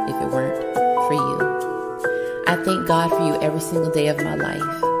 if it weren't for you. I thank God for you every single day of my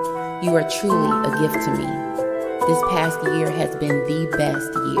life. You are truly a gift to me. This past year has been the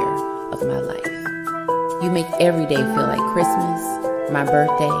best year of my life. You make every day feel like Christmas, my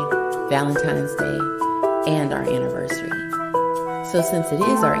birthday, Valentine's Day, and our anniversary. So since it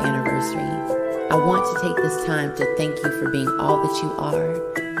is our anniversary, I want to take this time to thank you for being all that you are,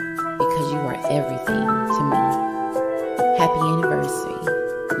 because you are everything to me. Happy anniversary.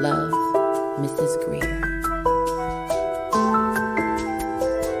 Love, Mrs. Grier.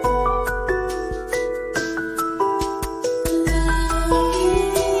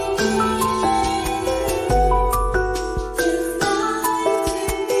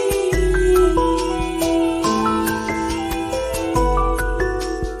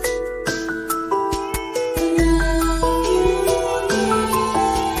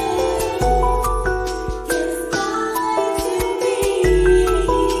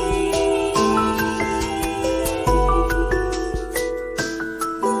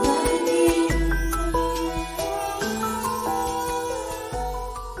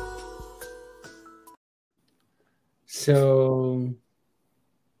 So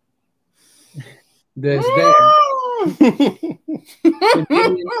there's that.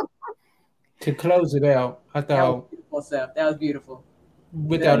 To close it out, I thought that was beautiful.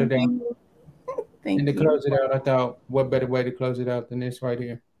 Without a doubt. Thank And to you. close it out, I thought what better way to close it out than this right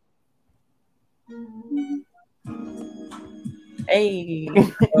here. Hey.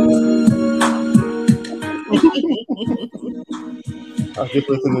 I was just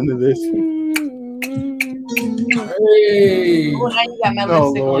listening to this. Hey. Oh, now you got my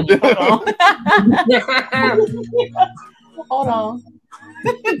Oh, lipstick Lord. on. Hold on.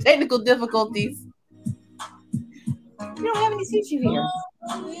 Technical difficulties. You don't have any tissue here.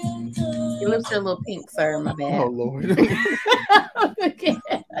 Your lips are a little pink, sir. My bad. Oh, Lord. Okay.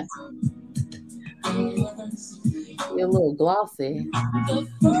 You're a little glossy.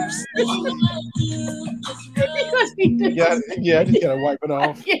 Yeah, I just gotta wipe it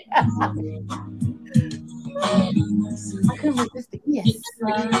off. Yeah. I couldn't resist it. Yes.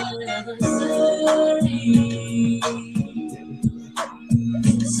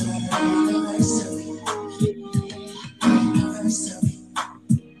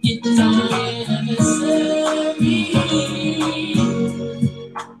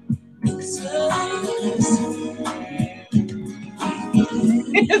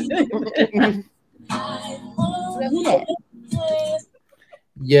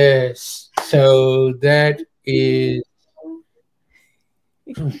 Yes. So that is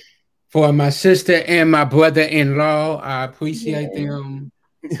for my sister and my brother-in-law. I appreciate them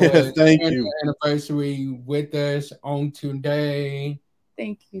for Yes, thank sharing you. the anniversary with us on today.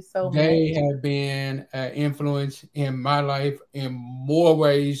 Thank you so They much. have been an influence in my life in more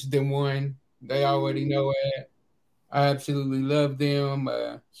ways than one. They already know it. I absolutely love them.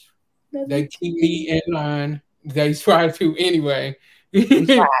 They keep me in line. They try to anyway. We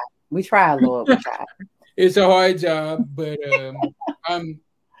try, Lord. We try. It's a hard job, but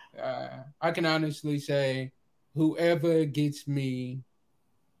I can honestly say whoever gets me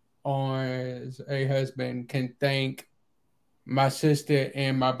as a husband can thank my sister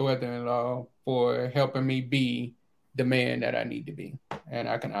and my brother-in-law for helping me be the man that I need to be. And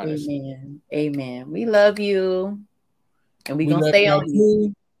I can honestly. Amen. Amen. We love you. And we gonna love stay y'all on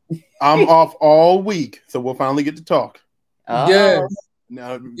you. too. I'm off all week, so we'll finally get to talk. Yes.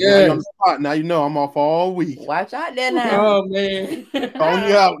 Now Yes. you're on the spot. Now you know I'm off all week. Watch out there now. Oh man. Calling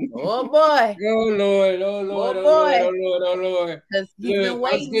you out. Oh boy. Oh Lord, oh Lord, Oh, oh Lord, boy. oh Lord, oh Lord. Because he's Look, been I'm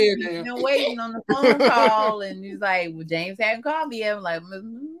waiting. scared He's now. been waiting on the phone call, and he's like, "Well, James hadn't called me yet." I'm like,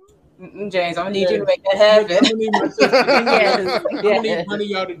 James, I'm gonna need Yes. you to make that Look, happen. I'm gonna need my sister. Yes. I'm gonna need one of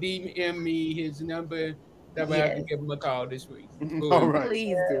y'all to DM me his number. That way I can Yes. give him a call this week. All right.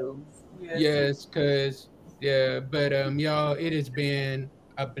 Please do. Yes, cause but y'all, it has been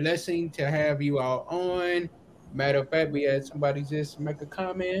a blessing to have you all on. Matter of fact, we had somebody just make a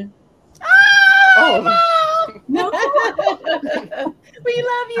comment. Oh No. We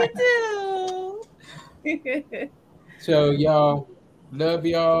love you too. So y'all, love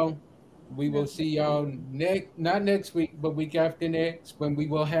y'all. We will see y'all not next week, but week after next, when we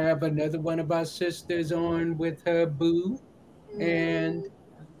will have another one of our sisters on with her boo. And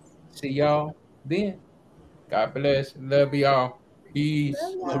see y'all then. God bless. Love y'all. Peace.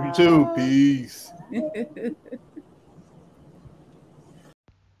 Love you too. Peace.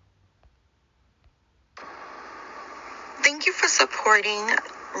 Thank you for supporting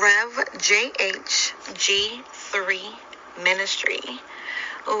Rev JHG3 Ministry,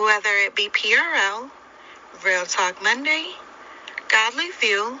 whether it be PRL, Real Talk Monday, Godly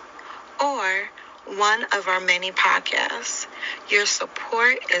View, or one of our many podcasts. Your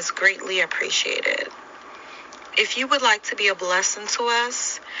support is greatly appreciated. If you would like to be a blessing to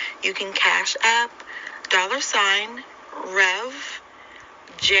us, you can Cash App $Rev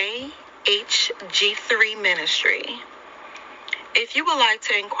JHG3 Ministry. If you would like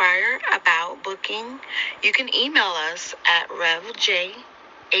to inquire about booking, you can email us at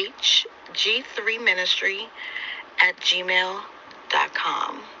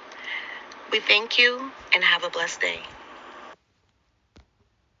revjhg3ministry@gmail.com. We thank you and have a blessed day.